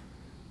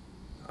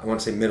want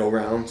to say middle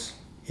rounds.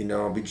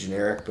 I'll be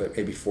generic, but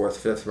maybe 4th,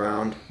 5th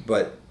round.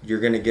 But you're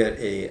going to get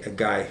a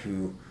guy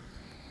who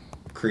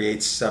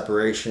creates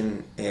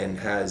separation and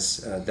has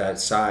that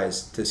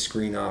size to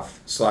screen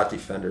off slot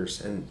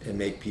defenders and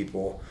make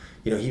people,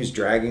 he was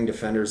dragging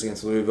defenders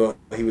against Louisville.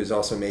 He was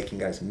also making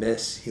guys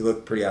miss. He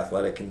looked pretty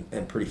athletic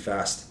and pretty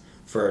fast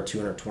for a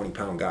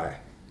 220-pound guy.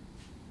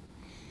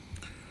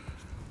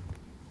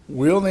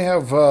 We only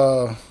have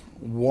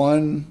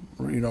one,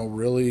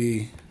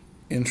 really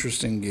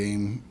interesting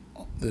game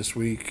this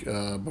week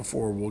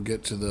before we'll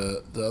get to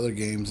the other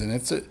games, and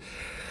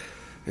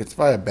it's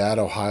by a bad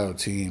Ohio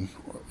team,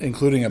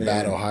 including a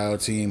bad Ohio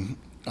team.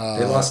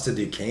 They lost to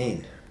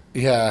Duquesne.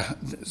 Yeah,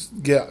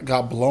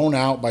 got blown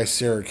out by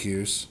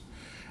Syracuse,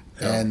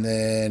 and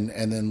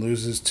then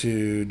loses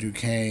to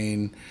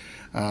Duquesne,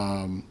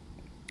 and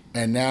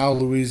now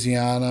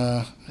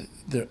Louisiana.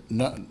 They're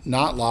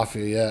not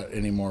Lafayette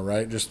anymore,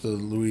 right? Just the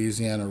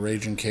Louisiana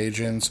Raging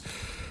Cajuns,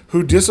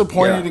 who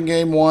disappointed in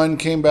game one,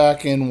 came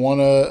back and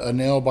won a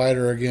nail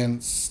biter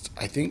against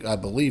I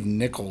believe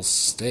Nicholls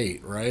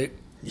State, right?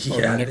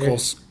 Yeah,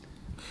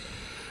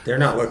 they're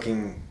not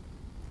looking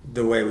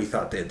the way we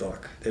thought they'd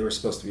look. They were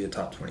supposed to be a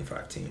top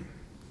 25 team.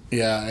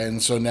 Yeah,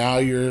 and so now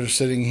you're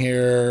sitting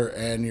here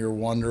and you're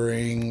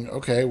wondering,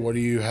 okay, what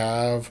do you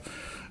have?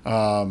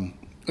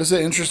 It's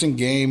an interesting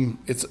game.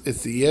 It's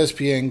the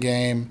ESPN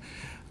game.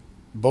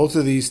 Both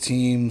of these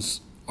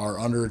teams are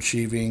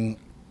underachieving.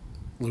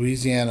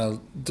 Louisiana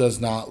does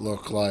not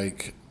look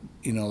like,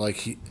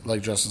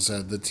 like Justin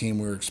said, the team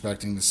we were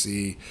expecting to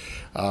see.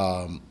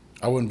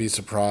 I wouldn't be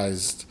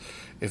surprised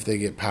if they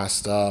get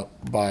passed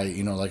up by,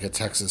 like a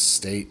Texas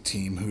State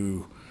team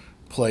who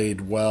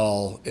played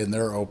well in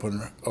their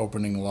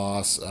opening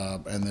loss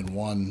and then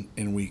won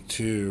in week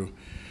 2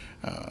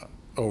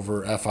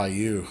 over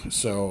FIU.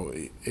 So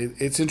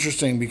it's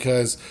interesting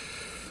because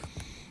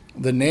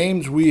the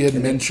names we had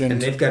mentioned...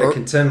 And they've got to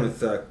contend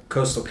with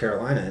Coastal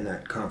Carolina in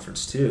that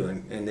conference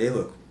too, and they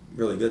look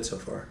really good so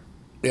far.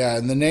 Yeah,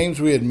 and the names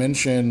we had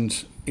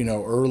mentioned,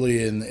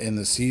 early in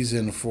the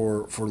season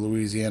for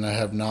Louisiana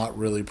have not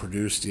really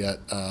produced yet.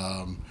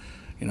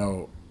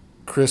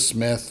 Chris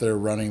Smith, their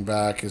running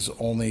back, has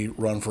only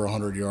run for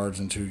 100 yards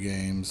in 2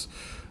 games.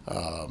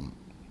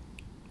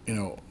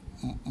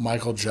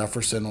 Michael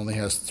Jefferson only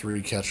has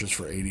 3 catches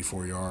for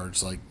 84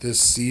 yards. Like this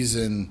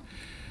season,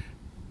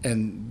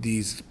 and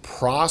these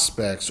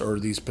prospects or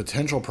these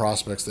potential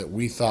prospects that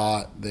we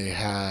thought they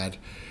had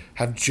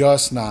have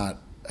just not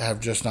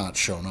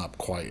shown up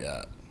quite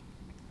yet.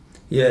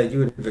 Yeah, you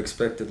would have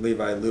expected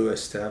Levi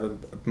Lewis to have a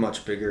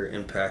much bigger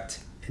impact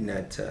in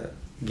that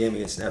game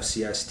against an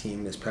FCS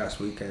team this past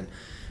weekend,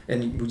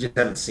 and we just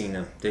haven't seen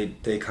them.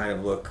 They kind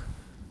of look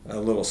a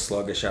little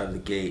sluggish out of the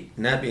gate.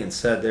 And that being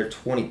said, they're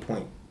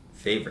 20-point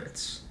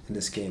favorites in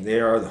this game. They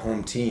are the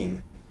home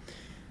team,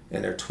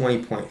 and they're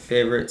 20-point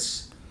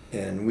favorites.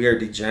 And we are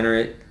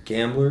degenerate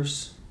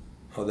gamblers,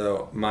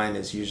 although mine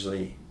is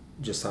usually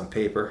just on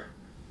paper.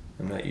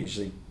 I'm not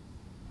usually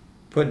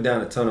putting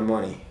down a ton of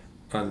money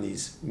on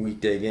these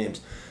weekday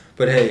games.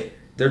 But hey,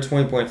 they're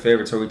 20-point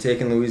favorites. Are we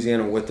taking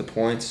Louisiana with the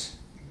points,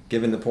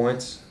 giving the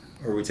points,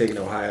 or are we taking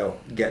Ohio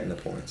getting the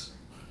points?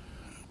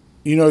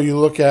 You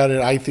look at it,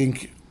 I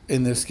think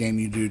in this game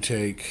you do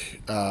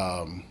take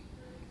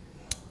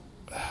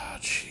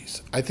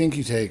I think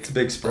you take... It's a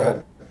big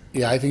spread.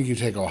 Yeah, I think you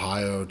take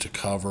Ohio to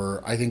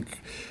cover. I think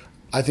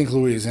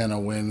Louisiana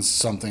wins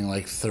something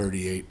like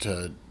 38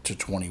 to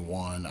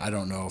 21. I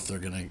don't know if they're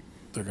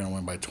gonna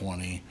win by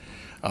 20.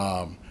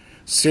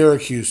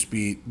 Syracuse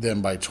beat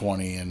them by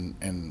 20,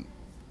 and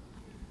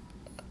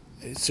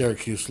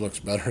Syracuse looks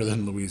better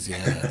than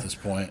Louisiana at this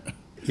point.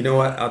 You know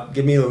what?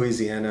 Give me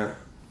Louisiana.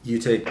 You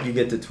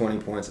get to 20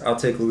 points. I'll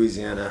take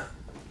Louisiana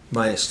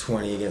minus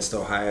 20 against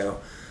Ohio.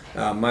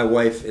 My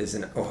wife is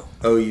an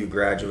OU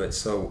graduate,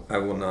 so I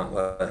will not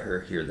let her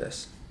hear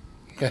this.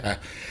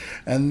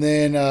 And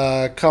then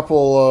a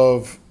couple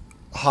of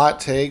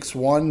hot takes.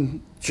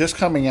 One just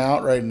coming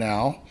out right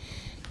now.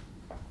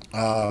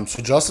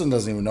 So Justin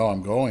doesn't even know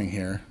I'm going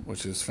here,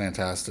 which is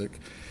fantastic.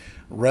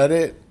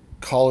 Reddit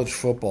College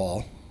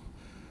Football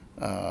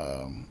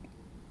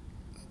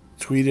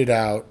tweeted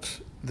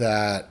out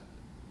that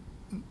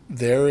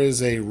there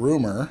is a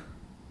rumor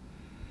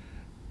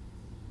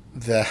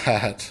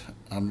that...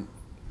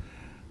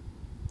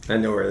 I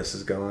know where this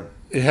is going.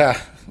 Yeah,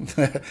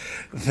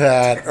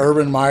 that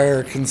Urban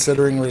Meyer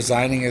considering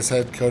resigning as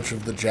head coach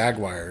of the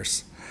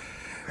Jaguars.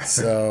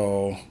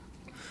 So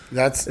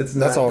that's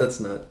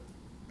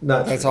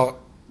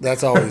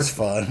always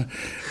fun.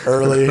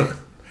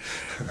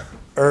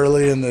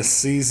 Early in the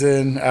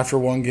season after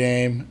one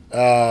game.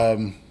 Yeah,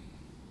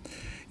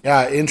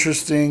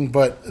 interesting.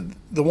 But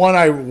the one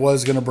I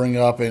was going to bring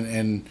up,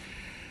 and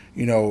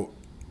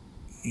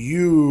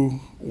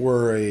you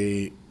were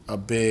a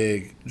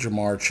big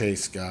Jamar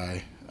Chase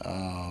guy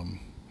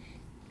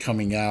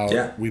coming out.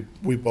 Yeah.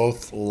 We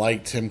both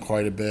liked him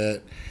quite a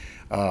bit.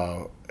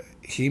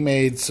 He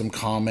made some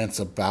comments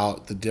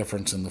about the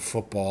difference in the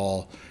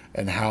football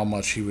and how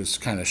much he was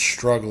kind of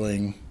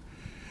struggling.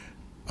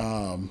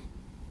 And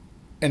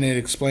it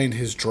explained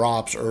his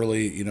drops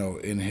early,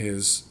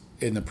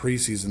 in the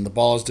preseason. The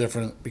ball is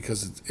different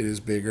because it is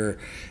bigger.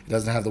 It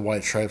doesn't have the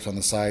white stripes on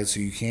the side, so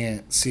you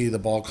can't see the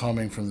ball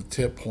coming from the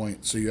tip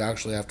point. So you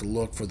actually have to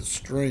look for the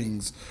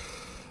strings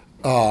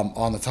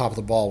on the top of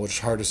the ball, which is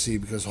hard to see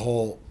because the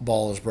whole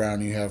ball is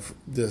brown. You have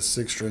the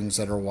six strings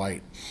that are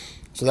white.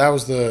 So that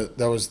was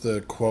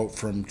the quote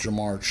from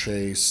Jamar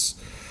Chase,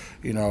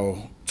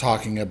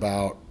 talking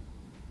about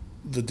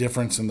the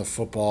difference in the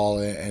football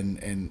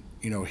and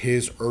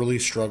his early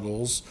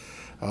struggles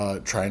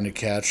trying to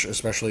catch,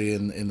 especially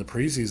in the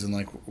preseason,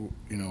 like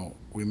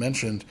we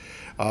mentioned.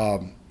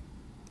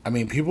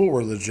 People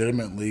were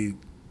legitimately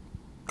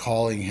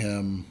calling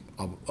him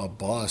a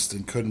bust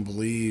and couldn't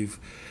believe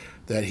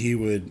that he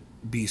would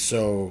be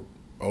so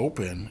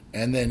open,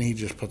 and then he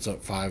just puts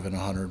up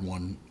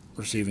 101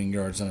 receiving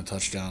yards and a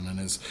touchdown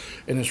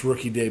in his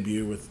rookie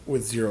debut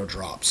with zero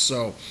drops.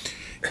 So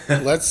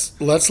let's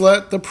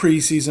let the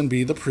preseason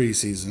be the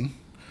preseason.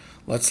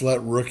 Let's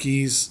let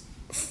rookies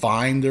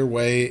find their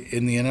way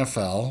in the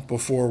NFL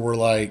before we're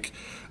like,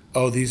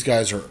 oh, these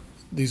guys are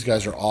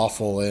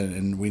awful,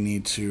 and we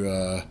need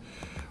to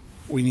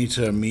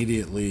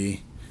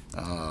immediately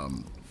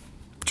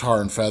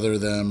tar and feather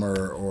them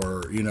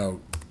or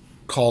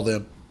call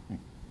them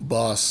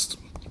bust,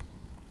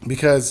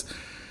 because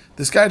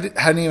this guy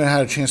hadn't even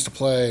had a chance to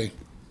play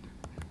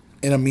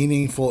in a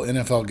meaningful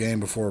NFL game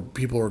before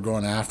people were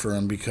going after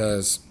him,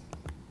 because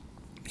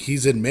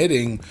he's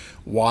admitting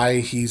why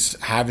he's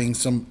having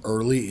some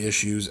early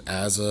issues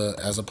as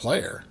a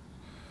player.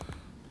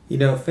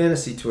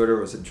 Fantasy Twitter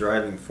was a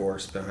driving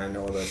force behind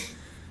all this.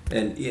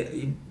 And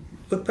you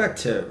look back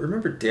to,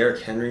 remember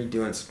Derrick Henry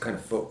doing some kind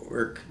of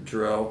footwork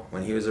drill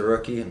when he was a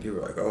rookie, and people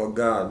were like, oh,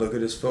 God, look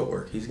at his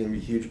footwork. He's going to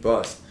be a huge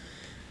bust.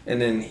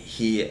 And then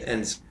he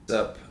ends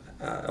up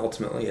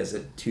ultimately as a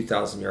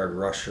 2,000-yard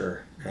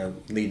rusher,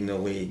 leading the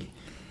league.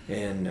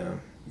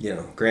 And,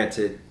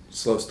 granted,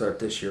 slow start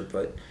this year,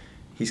 but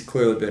he's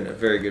clearly been a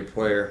very good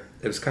player.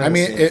 It was kind of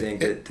the same thing.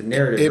 That the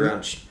narrative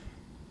around...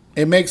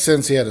 It makes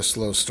sense he had a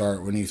slow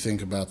start when you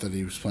think about that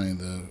he was playing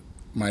the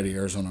mighty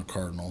Arizona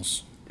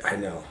Cardinals. I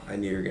know. I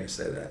knew you were going to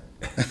say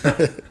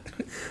that.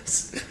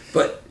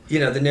 But,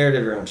 the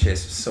narrative around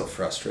Chase was so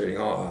frustrating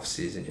all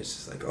offseason. It's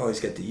just like, oh,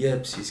 he's got the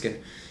yips. He's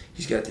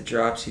got the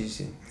drops.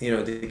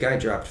 The guy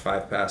dropped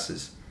 5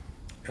 passes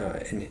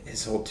in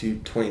his whole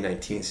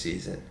 2019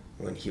 season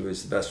when he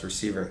was the best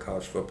receiver in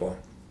college football.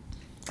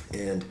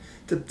 And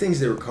the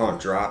things they were calling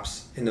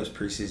drops in those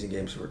preseason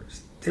games were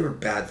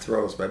bad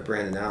throws by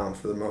Brandon Allen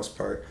for the most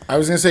part. I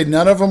was going to say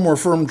none of them were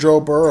from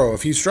Joe Burrow.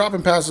 If he's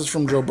dropping passes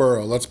from Joe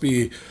Burrow, let's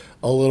be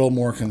a little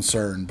more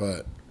concerned.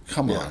 But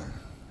come on,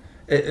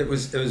 it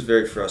was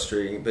very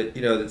frustrating. But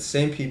the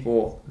same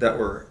people that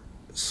were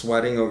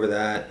sweating over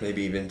that,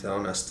 maybe even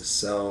telling us to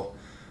sell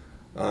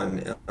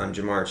on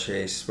Jamar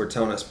Chase, were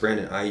telling us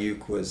Brandon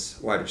Ayuk was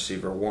wide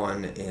receiver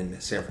 1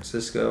 in San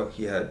Francisco.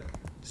 He had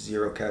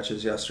 0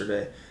 catches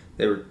yesterday.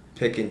 They were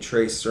picking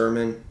Trey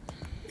Sermon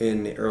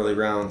in the early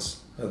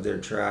rounds of their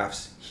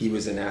drafts. He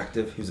was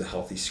inactive. He was a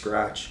healthy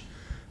scratch.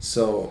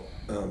 So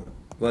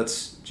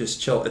let's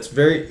just chill. I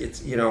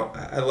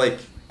like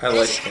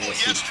fantasy.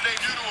 Yesterday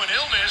due to an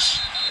illness.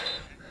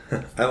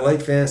 I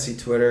like fantasy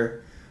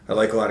Twitter. I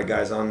like a lot of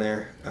guys on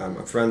there.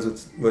 I'm friends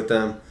with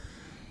them,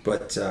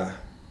 but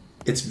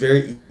it's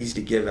very easy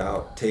to give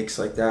out takes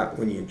like that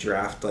when you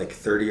draft like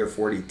 30 or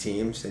 40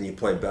 teams and you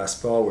play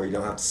best ball where you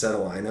don't have to set a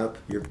lineup.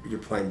 You're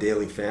playing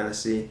daily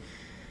fantasy,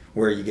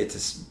 where you get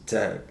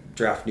to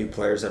draft new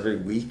players every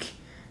week,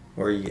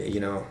 or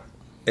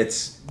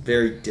it's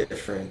very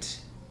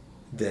different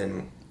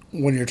than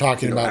when you're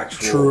talking about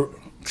actual,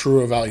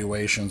 true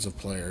evaluations of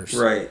players.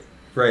 Right.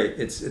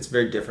 It's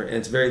very different, and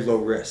it's very low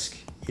risk,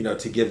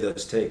 to give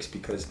those takes,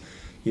 because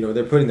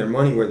they're putting their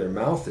money where their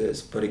mouth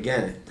is. But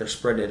again, they're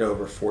spreading it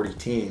over 40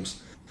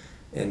 teams,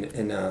 and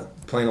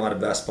playing a lot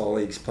of best ball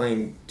leagues,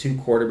 playing 2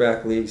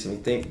 quarterback leagues.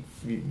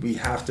 We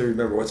have to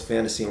remember what's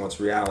fantasy and what's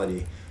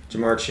reality.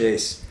 Jamar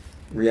Chase,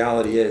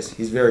 reality is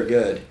he's very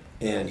good,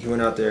 and he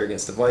went out there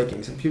against the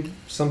Vikings. And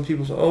some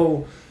people say,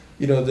 oh,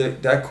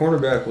 that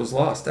cornerback was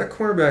lost. That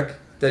cornerback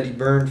that he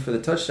burned for the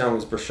touchdown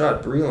was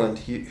Brashad Breeland,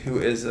 who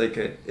is like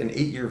an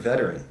 8-year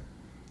veteran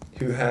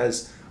who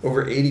has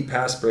over 80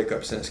 pass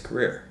breakups in his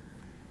career.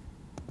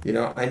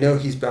 I know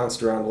he's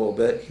bounced around a little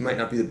bit. He might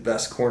not be the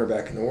best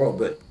cornerback in the world,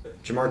 but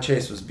Jamar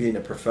Chase was being a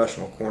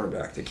professional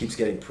cornerback that keeps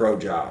getting pro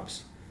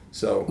jobs.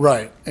 So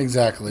right,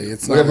 exactly.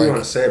 It's whatever not you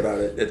want to say about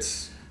it.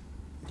 It's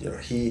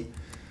he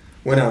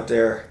went out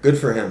there. Good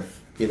for him.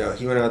 He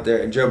went out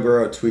there, and Joe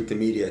Burrow tweaked the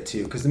media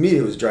too, because the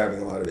media was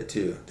driving a lot of it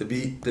too. The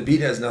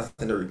beat has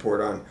nothing to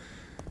report on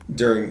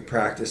during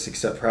practice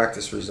except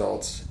practice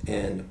results,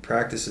 and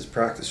practice is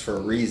practice for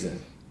a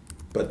reason.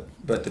 But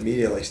the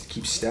media likes to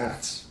keep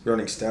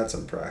running stats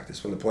on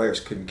practice when the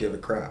players couldn't give a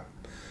crap.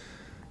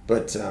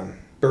 But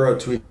Burrow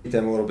tweaked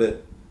them a little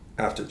bit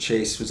after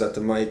Chase was at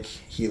the mic,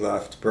 he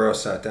left. Burrow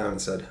sat down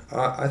and said,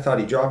 I thought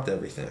he dropped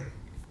everything.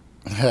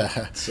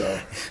 So,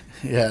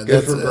 yeah,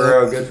 good for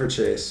Burrow, good for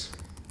Chase.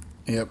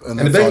 Yep. And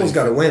the Bengals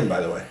got a win,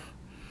 by the way.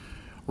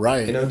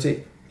 Right. In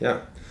OT.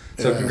 Yeah.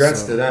 So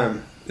congrats to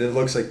them. It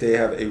looks like they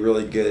have a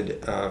really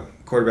good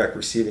quarterback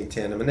receiving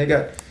tandem. And they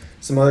got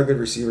some other good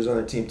receivers on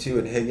their team, too,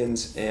 in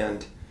Higgins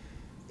and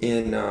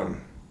in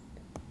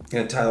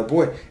Tyler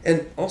Boyd.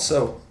 And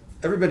also,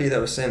 everybody that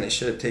was saying they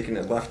should have taken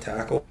a left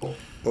tackle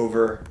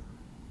over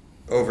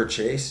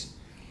Chase,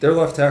 their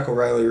left tackle,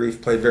 Riley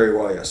Reef, played very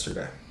well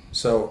yesterday.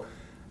 So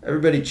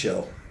everybody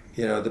chill.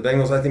 The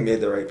Bengals, I think,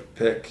 made the right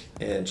pick,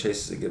 and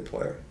Chase is a good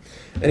player.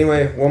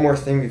 Anyway, one more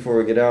thing before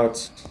we get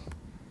out.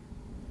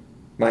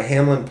 My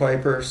Hamlin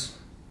Pipers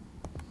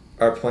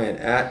are playing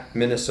at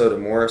Minnesota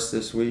Morris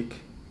this week.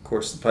 Of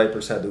course, the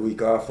Pipers had the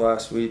week off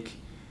last week,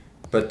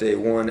 but they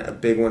won a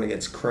big one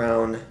against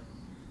Crown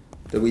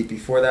the week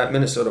before that.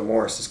 Minnesota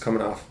Morris is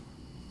coming off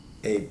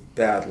a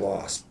bad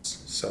loss.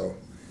 So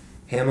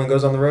Hamlin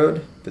goes on the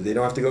road, but they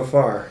don't have to go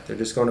far. They're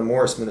just going to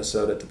Morris,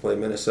 Minnesota to play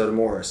Minnesota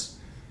Morris.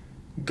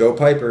 Go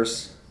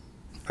Pipers.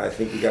 I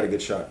think we got a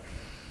good shot.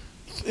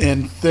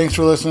 And thanks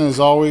for listening. As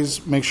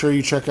always, make sure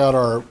you check out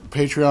our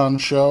Patreon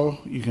show.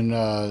 You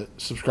can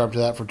subscribe to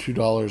that for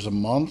 $2 a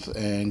month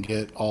and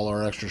get all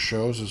our extra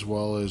shows, as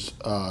well as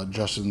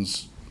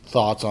Justin's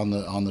thoughts on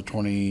the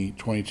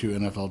 2022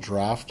 NFL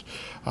Draft.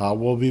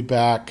 We'll be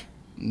back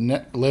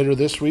later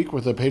this week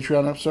with a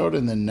Patreon episode,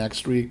 and then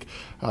next week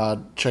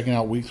checking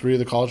out Week 3 of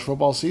the college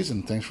football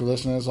season. Thanks for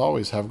listening. As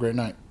always, have a great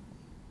night.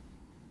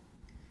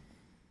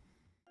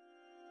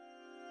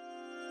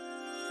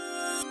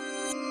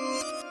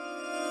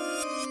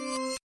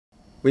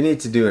 We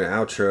need to do an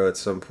outro at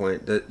some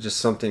point. That just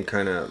something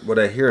kind of what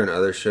I hear in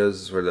other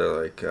shows is where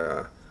they're like,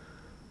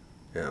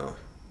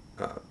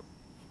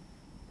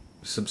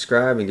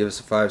 subscribe and give us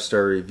a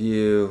 5-star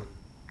review.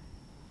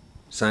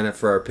 Sign up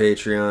for our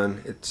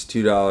Patreon. It's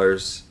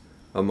 $2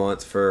 a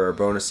month for our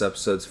bonus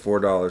episodes,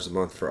 $4 a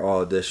month for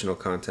all additional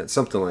content,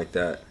 something like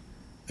that.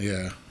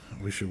 Yeah,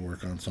 we should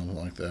work on something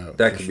like that.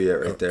 That could be it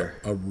right there.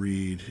 A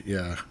read,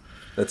 yeah.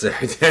 That's it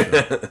right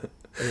there.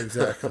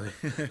 Exactly.